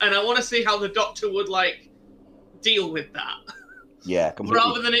cool. And I want to see how the Doctor would, like, deal with that. Yeah,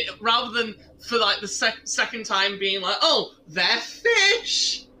 completely. Rather than for, like, the second time being like, oh, they're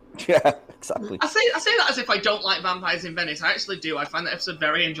fish! Yeah, exactly. I say that as if I don't like Vampires in Venice. I actually do. I find that episode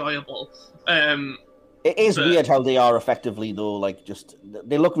very enjoyable. It is weird how they are effectively, though. Like, just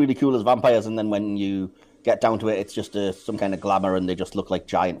they look really cool as vampires, and then when you get down to it, it's just some kind of glamour, and they just look like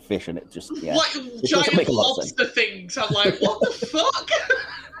giant fish, and it just like giant lobster things. I'm like, what the fuck?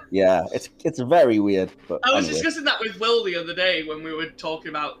 Yeah, it's very weird. But I was discussing that with Will the other day when we were talking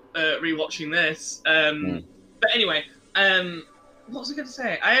about rewatching this. But anyway, what was I going to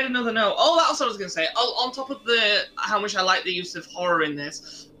say? I had another note. Oh, that's what I was going to say. On top of how much I like the use of horror in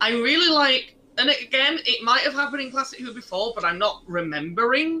this, I really like, and again, it might have happened in Classic Who before, but I'm not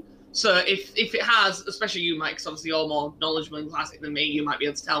remembering. So if it has, especially you, Mike, because obviously you're more knowledgeable in Classic than me, you might be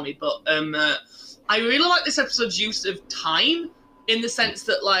able to tell me. But I really like this episode's use of time, in the sense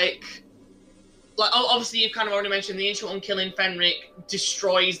that, like obviously you've kind of already mentioned the Ancient One killing Fenric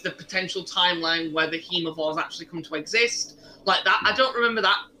destroys the potential timeline where the Haemovores actually come to exist. Like that, I don't remember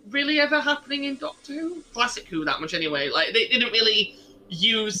that really ever happening in Doctor Who, Classic Who, that much anyway. Like, they didn't really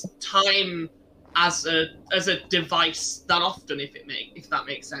use time as a device that often, if that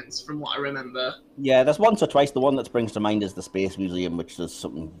makes sense, from what I remember. Yeah, there's once or twice. The one that springs to mind is the Space Museum, which does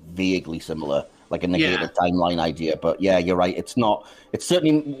something vaguely similar, like a negated timeline idea. But yeah, you're right. It's not. It's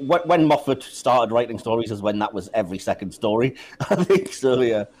certainly when Moffat started writing stories is when that was every second story, I think. So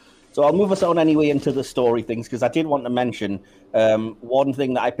yeah. So I'll move us on anyway into the story things, because I did want to mention one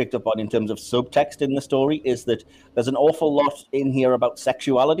thing that I picked up on in terms of subtext in the story is that there's an awful lot in here about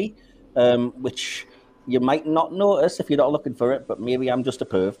sexuality, which you might not notice if you're not looking for it, but maybe I'm just a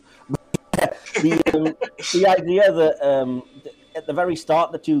perv. The idea that at the very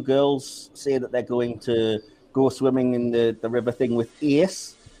start, the two girls say that they're going to go swimming in the river thing with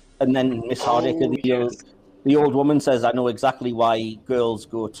Ace, and then Miss Hardacre, the old woman, says, I know exactly why girls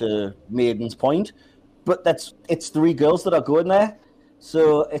go to Maiden's Point, but it's three girls that are going there.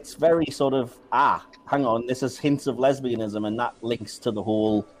 So it's very sort of, hang on, this is hints of lesbianism, and that links to the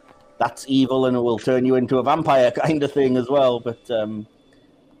whole, that's evil and it will turn you into a vampire kind of thing as well. But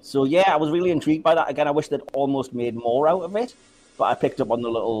so yeah, I was really intrigued by that. Again, I wish they'd almost made more out of it, but I picked up on the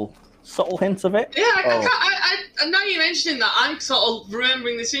little subtle hints of it. Yeah, I now you're mentioning that, I'm sort of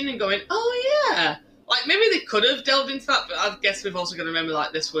remembering the scene and going, oh yeah. Like, maybe they could have delved into that, but I guess we've also got to remember,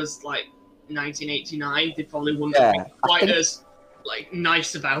 like, this was, like, 1989. They probably wouldn't have been quite as, like,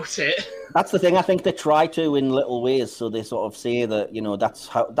 nice about it. That's the thing. I think they try to in little ways. So they sort of say that,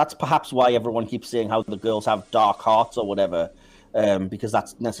 that's perhaps why everyone keeps saying how the girls have dark hearts or whatever, because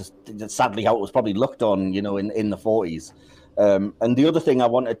that's sadly how it was probably looked on, in the 40s. And the other thing I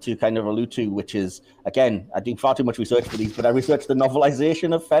wanted to kind of allude to, which is, again, I do far too much research for these, but I researched the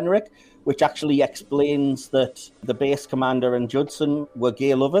novelization of Fenric, which actually explains that the base commander and Judson were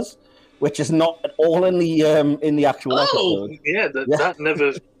gay lovers, which is not at all in the actual episode. Yeah, that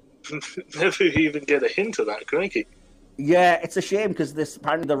never even get a hint of that, crikey. Yeah, it's a shame because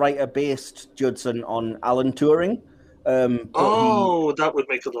apparently the writer based Judson on Alan Turing. That would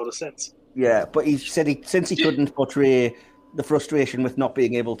make a lot of sense. Yeah, but he said since he couldn't portray the frustration with not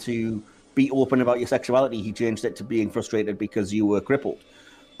being able to be open about your sexuality, he changed it to being frustrated because you were crippled.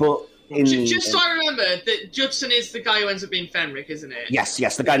 But just so I remember, that Judson is the guy who ends up being Fenric, isn't it? Yes,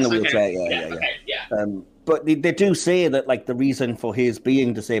 the guy in the wheelchair. Yeah. But they do say that, like, the reason for his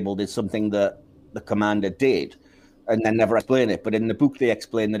being disabled is something that the commander did, and then never explain it. But in the book, they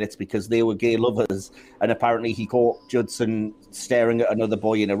explain that it's because they were gay lovers, and apparently he caught Judson staring at another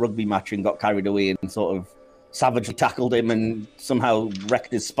boy in a rugby match and got carried away and sort of savagely tackled him and somehow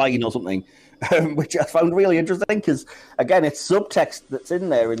wrecked his spine or something, which I found really interesting because, again, it's subtext that's in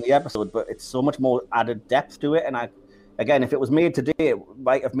there in the episode, but it's so much more added depth to it. And again, if it was made today, it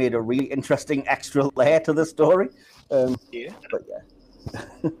might have made a really interesting extra layer to the story. But yeah.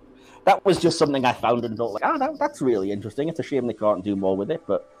 That was just something I found and thought, like, that's really interesting. It's a shame they can't do more with it.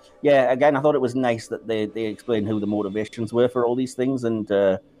 But yeah, again, I thought it was nice that they explained who the motivations were for all these things, and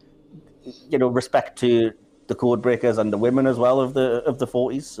respect to the code breakers and the women as well of the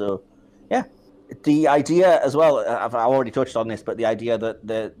 40s. So yeah, The idea as well, I've already touched on this, but the idea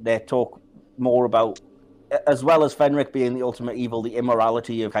that they talk more about, as well as Fenric being the ultimate evil, the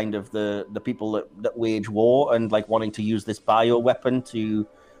immorality of kind of the people that wage war and like wanting to use this bio weapon to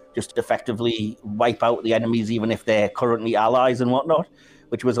just effectively wipe out the enemies, even if they're currently allies and whatnot,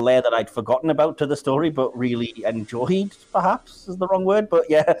 which was a layer that I'd forgotten about to the story, but really enjoyed, perhaps is the wrong word, but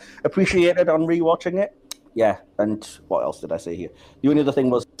yeah, appreciated on rewatching it. Yeah, and what else did I say here? The only other thing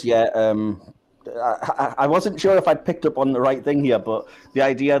was, I wasn't sure if I'd picked up on the right thing here, but the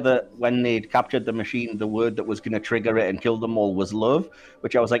idea that when they'd captured the machine, the word that was going to trigger it and kill them all was love,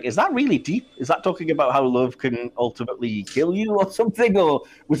 which I was like, is that really deep? Is that talking about how love can ultimately kill you or something? Or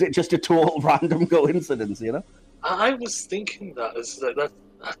was it just a total random coincidence, you know? I was thinking that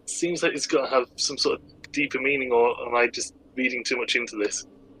seems like it's got to have some sort of deeper meaning, or am I just reading too much into this?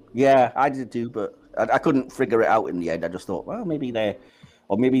 Yeah, I did too, but I couldn't figure it out in the end. I just thought, well, maybe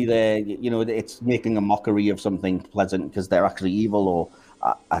it's making a mockery of something pleasant because they're actually evil, or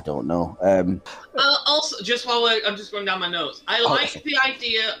I don't know. Also, just while I'm just going down my notes, I like the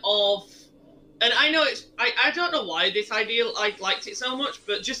idea of, and I know I don't know why this idea I liked it so much,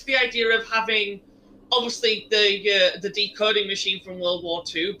 but just the idea of having, obviously the decoding machine from World War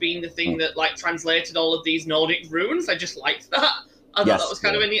II being the thing that like translated all of these Nordic runes. I just liked that. I thought that was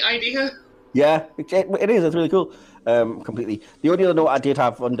kind of a neat idea. Yeah, it is. It's really cool. Completely. The only other note I did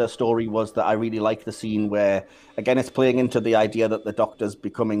have under story was that I really like the scene where, again, it's playing into the idea that the Doctor's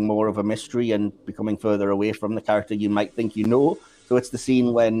becoming more of a mystery and becoming further away from the character you might think you know. So it's the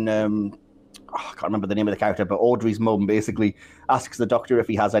scene when, I can't remember the name of the character, but Audrey's mum basically asks the Doctor if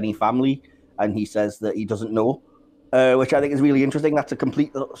he has any family, and he says that he doesn't know, which I think is really interesting. That's a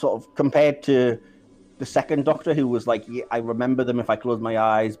complete sort of, compared to the second Doctor, who was like, yeah, I remember them if I close my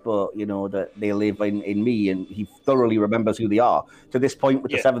eyes, but you know that they live in me, and he thoroughly remembers who they are. To this point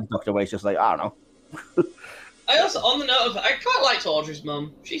with the seventh Doctor, where it's just like, I don't know. I also, on the note of, I quite liked Audrey's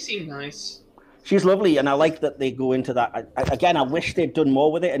mum. She seemed nice. She's lovely, and I like that they go into that. Again, I wish they'd done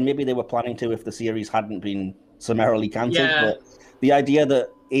more with it, and maybe they were planning to if the series hadn't been summarily cancelled. Yeah. But the idea that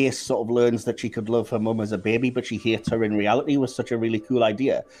Ace sort of learns that she could love her mum as a baby, but she hates her in reality was such a really cool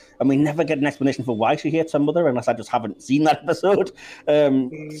idea. And we never get an explanation for why she hates her mother, unless I just haven't seen that episode. I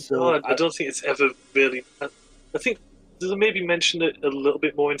don't think it's ever really... I think they maybe mentioned it a little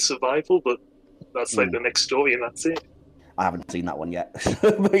bit more in Survival, but that's like the next story, and that's it. I haven't seen that one yet.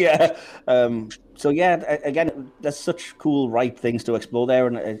 But yeah. Again, there's such cool, ripe things to explore there,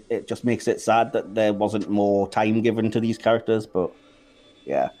 and it just makes it sad that there wasn't more time given to these characters, but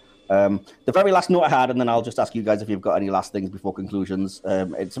yeah. The very last note I had, and then I'll just ask you guys if you've got any last things before conclusions.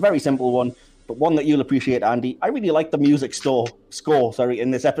 It's a very simple one, but one that you'll appreciate, Andy. I really like the music score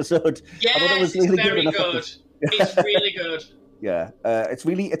in this episode. Yes, I thought it was really it's very good. It's really good. Yeah,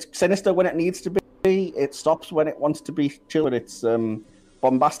 it's sinister when it needs to be. It stops when it wants to be chill, and it's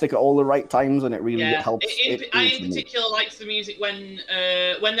bombastic at all the right times, and it really helps. I in particular likes the music when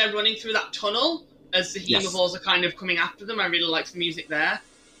they're running through that tunnel as the hemovores are kind of coming after them. I really like the music there.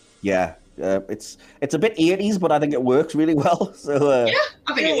 Yeah, it's a bit 80s, but I think it works really well. So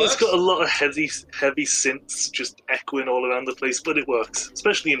I think it works. It's got a lot of heavy synths just echoing all around the place, but it works,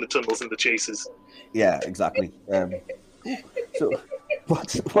 especially in the tunnels and the chases. Yeah, exactly. So,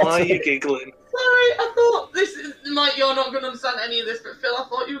 why are you giggling? Sorry, I thought this is like you're not going to understand any of this, but Phil, I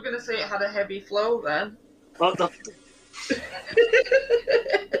thought you were going to say it had a heavy flow then.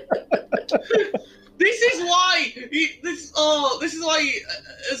 This is why.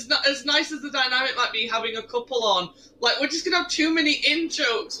 As nice as the dynamic might be, having a couple on, like we're just gonna have too many in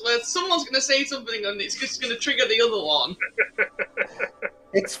jokes where someone's gonna say something and it's just gonna trigger the other one.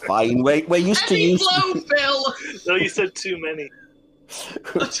 It's fine. We're used to use. Flow, Phil. No, you said too many.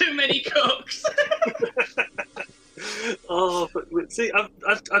 Too many cooks. But see,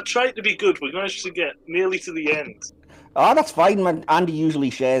 I tried to be good. We managed to get nearly to the end. Oh, that's fine, man. Andy usually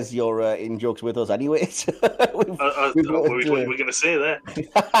shares your in-jokes with us anyways. We're going to say that.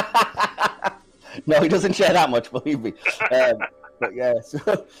 No, he doesn't share that much, believe me. But yeah,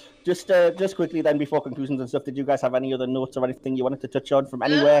 so just quickly then, before conclusions and stuff, did you guys have any other notes or anything you wanted to touch on from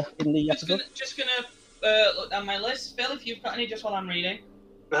anywhere in the episode? Just gonna look down my list. Phil, if you've got any, just while I'm reading.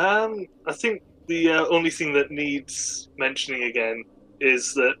 I think the only thing that needs mentioning again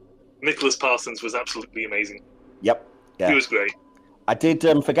is that Nicholas Parsons was absolutely amazing. Yep. Yeah. He was great. I did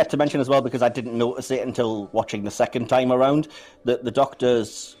forget to mention as well, because I didn't notice it until watching the second time around, that the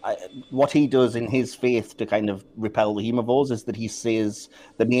Doctor's, what he does in his faith to kind of repel the hemovores is that he says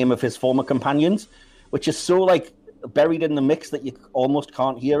the name of his former companions, which is so like buried in the mix that you almost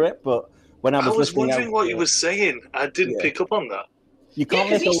can't hear it. But when I was wondering what he was saying. I didn't pick up on that. You can't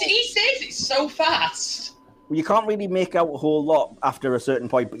because make he says it so fast. you can't really make out a whole lot after a certain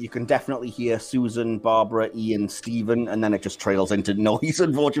point, but you can definitely hear Susan, Barbara, Ian, Stephen, and then it just trails into noise,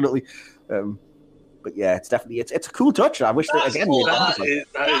 unfortunately. But yeah, it's definitely it's a cool touch. I wish that again. Cool. That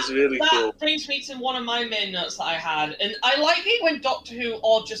is really cool. That brings me to one of my main notes that I had, and I like it when Doctor Who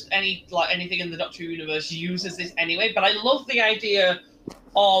or just anything in the Doctor Who universe uses this anyway. But I love the idea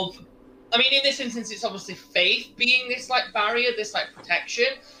of, I mean, in this instance, it's obviously faith being this like barrier, this like protection.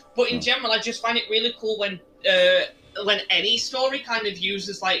 But in general, I just find it really cool when any story kind of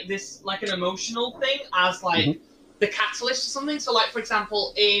uses like this, like an emotional thing as like the catalyst or something. So, like for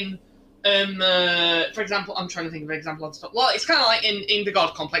example, I'm trying to think of an example on top. Well, it's kind of like in the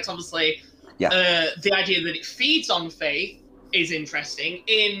God Complex, obviously. Yeah. The idea that it feeds on faith is interesting.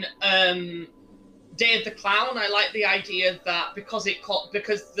 In Day of the Clown, I like the idea that because the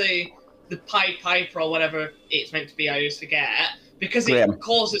Pied Piper or whatever it's meant to be, I always forget, because it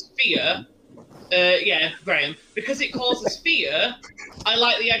causes fear. Graham. Because it causes fear, I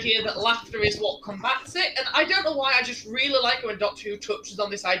like the idea that laughter is what combats it. And I don't know why, I just really like it when Doctor Who touches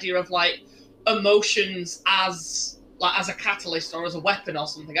on this idea of like emotions as a catalyst or as a weapon or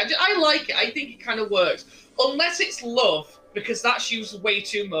something. I like it. I think it kind of works. Unless it's love, because that's used way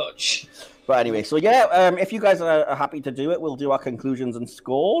too much. But anyway, so yeah, if you guys are happy to do it, we'll do our conclusions and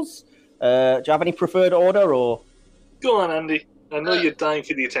scores. Do you have any preferred order, or? Go on, Andy. I know you're dying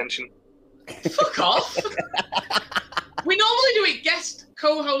for the attention. Fuck off. We normally do it guest,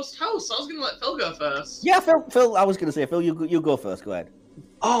 co-host, host. So I was going to let Phil go first. Yeah, Phil. I was going to say, Phil, you go first. Go ahead.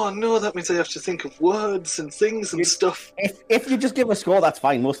 Oh no, that means I have to think of words and things and stuff. If you just give a score, that's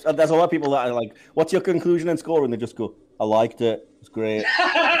fine. There's a lot of people that are like, "What's your conclusion and score?" And they just go, "I liked it. It's great."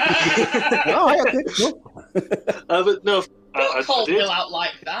 But no, don't call Phil out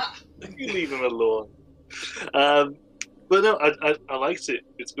like that. You leave him alone. But no, I liked it.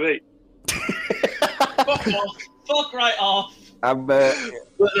 It's great. Fuck off. Fuck right off. But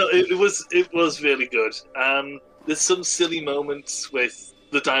no, it was really good. There's some silly moments with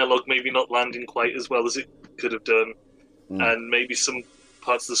the dialogue maybe not landing quite as well as it could have done, and maybe some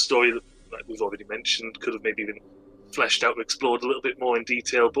parts of the story that, like we've already mentioned, could have maybe been fleshed out or explored a little bit more in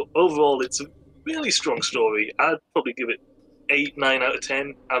detail. But overall, it's a really strong story. I'd probably give it 8, 9 out of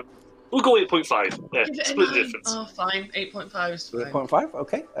 10. We'll go 8.5. Yeah, split the difference. Oh, fine. 8.5 is fine. 8.5?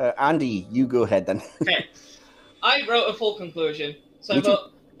 Okay. Andy, you go ahead then. Okay. I wrote a full conclusion. So I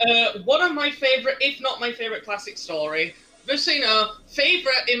wrote, one of my favourite, if not my favourite classic story. Just so you know,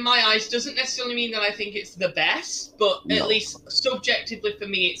 favourite in my eyes doesn't necessarily mean that I think it's the best, but at least subjectively for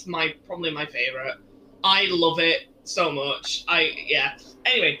me, it's probably my favourite. I love it so much.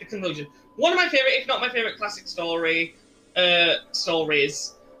 Anyway, the conclusion. One of my favourite, if not my favourite classic stories. I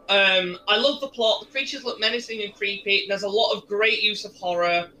love the plot. The creatures look menacing and creepy. There's a lot of great use of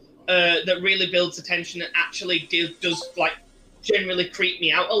horror that really builds the tension and actually does like generally creep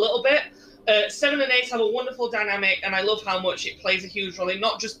me out a little bit. 7 and 8 have a wonderful dynamic, and I love how much it plays a huge role in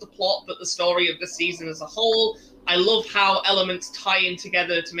not just the plot, but the story of the season as a whole. I love how elements tie in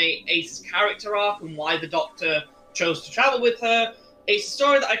together to make Ace's character arc and why the Doctor chose to travel with her. It's a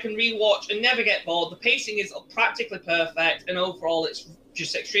story that I can rewatch and never get bored. The pacing is practically perfect, and overall it's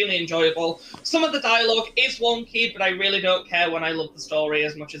just extremely enjoyable. Some of the dialogue is wonky, but I really don't care when I love the story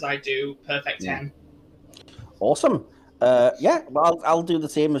as much as I do. Perfect 10. Awesome. Well, I'll do the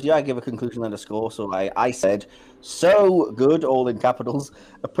same as you. I give a conclusion and a score. So I said, so good, all in capitals.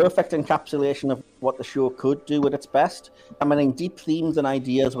 A perfect encapsulation of what the show could do at its best. Combining deep themes and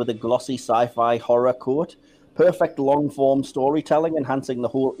ideas with a glossy sci-fi horror coat. Perfect long-form storytelling, enhancing the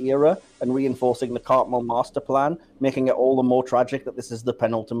whole era and reinforcing the Cartmel master plan, making it all the more tragic that this is the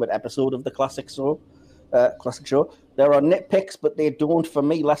penultimate episode of the classic show. There are nitpicks, but they don't, for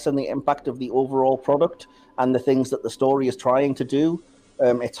me, lessen the impact of the overall product and the things that the story is trying to do.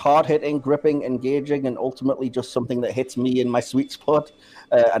 It's hard-hitting, gripping, engaging, and ultimately just something that hits me in my sweet spot.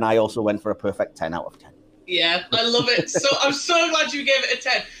 And I also went for a perfect 10 out of 10. Yeah, I love it. So I'm so glad you gave it a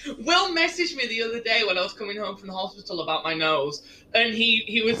 10. Will messaged me the other day when I was coming home from the hospital about my nose, and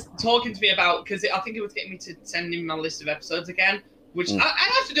he was talking to me about, because I think he was getting me to send him my list of episodes again, which I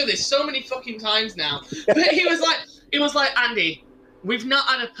have to do this so many fucking times now. But he was like, Andy, we've not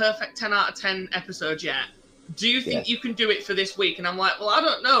had a perfect 10 out of 10 episode yet. Do you think you can do it for this week? And I'm like, well, I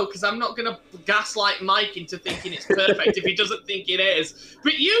don't know, because I'm not going to gaslight Mike into thinking it's perfect if he doesn't think it is.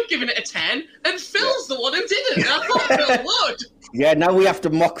 But you've given it a 10, and Phil's the one who didn't. And I thought Phil would. Yeah, now we have to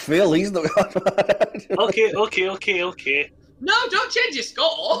mock Phil. He's the Okay. No, don't change your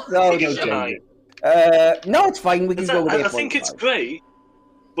score. No, no, it's fine. We can go with it. I think it's great,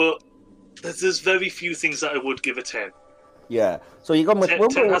 but there's very few things that I would give a 10. Yeah. So you're going with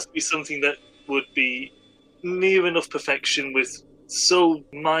 10 has to be something that would be near enough perfection with so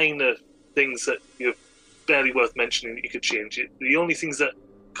minor things that you're barely worth mentioning that you could change it. The only things that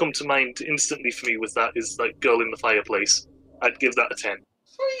come to mind instantly for me with that is like Girl in the Fireplace. I'd give that a 10.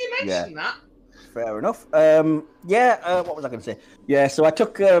 Funny you mentioned that. Fair enough. What was I going to say? Yeah, so I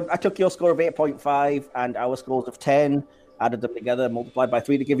took your score of 8.5 and our scores of 10, added them together, multiplied by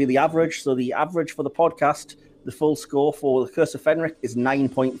 3 to give you the average. So the average for the podcast, the full score for the Curse of Fenric is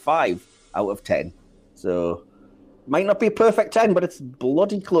 9.5 out of 10. So might not be a perfect 10, but it's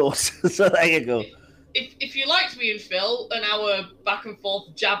bloody close. So there you go. If you liked me and Phil and our back and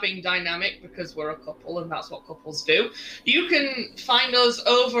forth jabbing dynamic, because we're a couple and that's what couples do, you can find us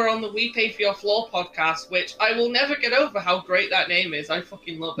over on the We Pay For Your Floor podcast, which I will never get over how great that name is. I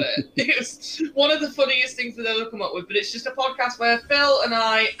fucking love it. It's one of the funniest things we've ever come up with, but it's just a podcast where Phil and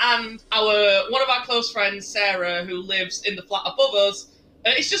I and one of our close friends, Sarah, who lives in the flat above us,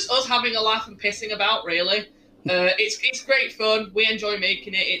 it's just us having a laugh and pissing about, really. It's great fun. We enjoy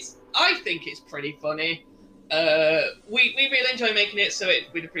making it. I think it's pretty funny. We really enjoy making it, so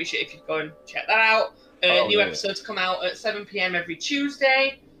we'd appreciate if you'd go and check that out. New episodes come out at 7 p.m. every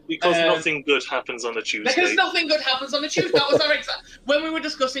Tuesday. Because nothing good happens on a Tuesday. Because nothing good happens on a Tuesday. That was our exact... When we were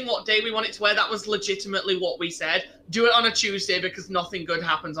discussing what day we wanted to wear, that was legitimately what we said. Do it on a Tuesday because nothing good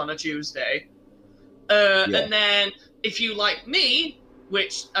happens on a Tuesday. And then if you like me,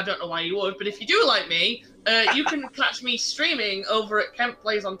 which I don't know why you would, but if you do like me... you can catch me streaming over at Kemp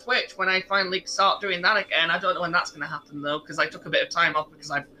Plays on Twitch when I finally start doing that again. I don't know when that's going to happen, though, because I took a bit of time off because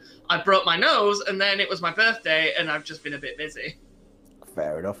I broke my nose, and then it was my birthday, and I've just been a bit busy.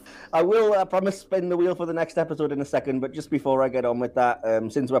 Fair enough. I will, I promise, spin the wheel for the next episode in a second, but just before I get on with that,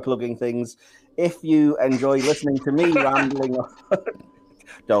 since we're plugging things, if you enjoy listening to me rambling...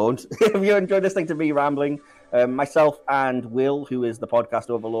 Don't. If you enjoy listening to me rambling... myself and Will, who is the podcast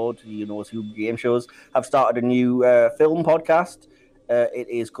overlord, who knows who game shows, have started a new film podcast. It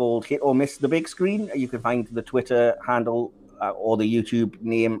is called Hit or Miss the Big Screen. You can find the Twitter handle or the YouTube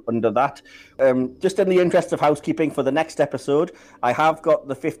name under that. Just in the interest of housekeeping for the next episode, I have got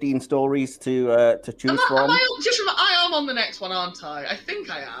the 15 stories to choose from. I am on the next one, aren't I? I think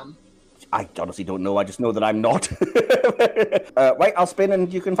I am. I honestly don't know. I just know that I'm not. Right, I'll spin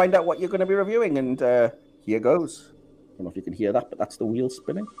and you can find out what you're going to be reviewing. And here goes. I don't know if you can hear that, but that's the wheel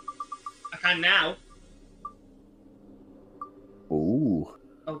spinning. I can now. Ooh.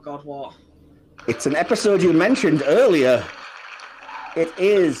 Oh, God, what? It's an episode you mentioned earlier. It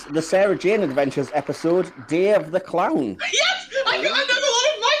is the Sarah Jane Adventures episode, Day of the Clown. Yes! I know one of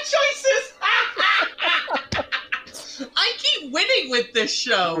my choices! I keep winning with this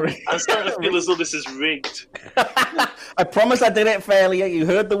show. I'm starting to feel as though this is rigged. I promise I did it fairly. You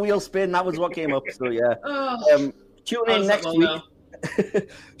heard the wheel spin. That was what came up. So, yeah. Tune in next week.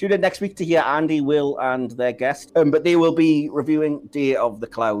 Tune in next week to hear Andy, Will, and their guest. But they will be reviewing Day of the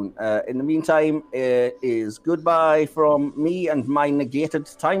Clown. In the meantime, it is goodbye from me and my negated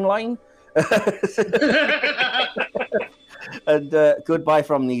timeline. And goodbye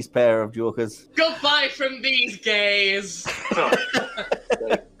from these pair of jokers. Goodbye from these gays.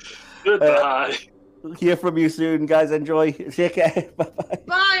 Goodbye. Hear from you soon, guys. Enjoy. Take care. Bye-bye.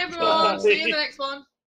 Bye, everyone. See you in the next one.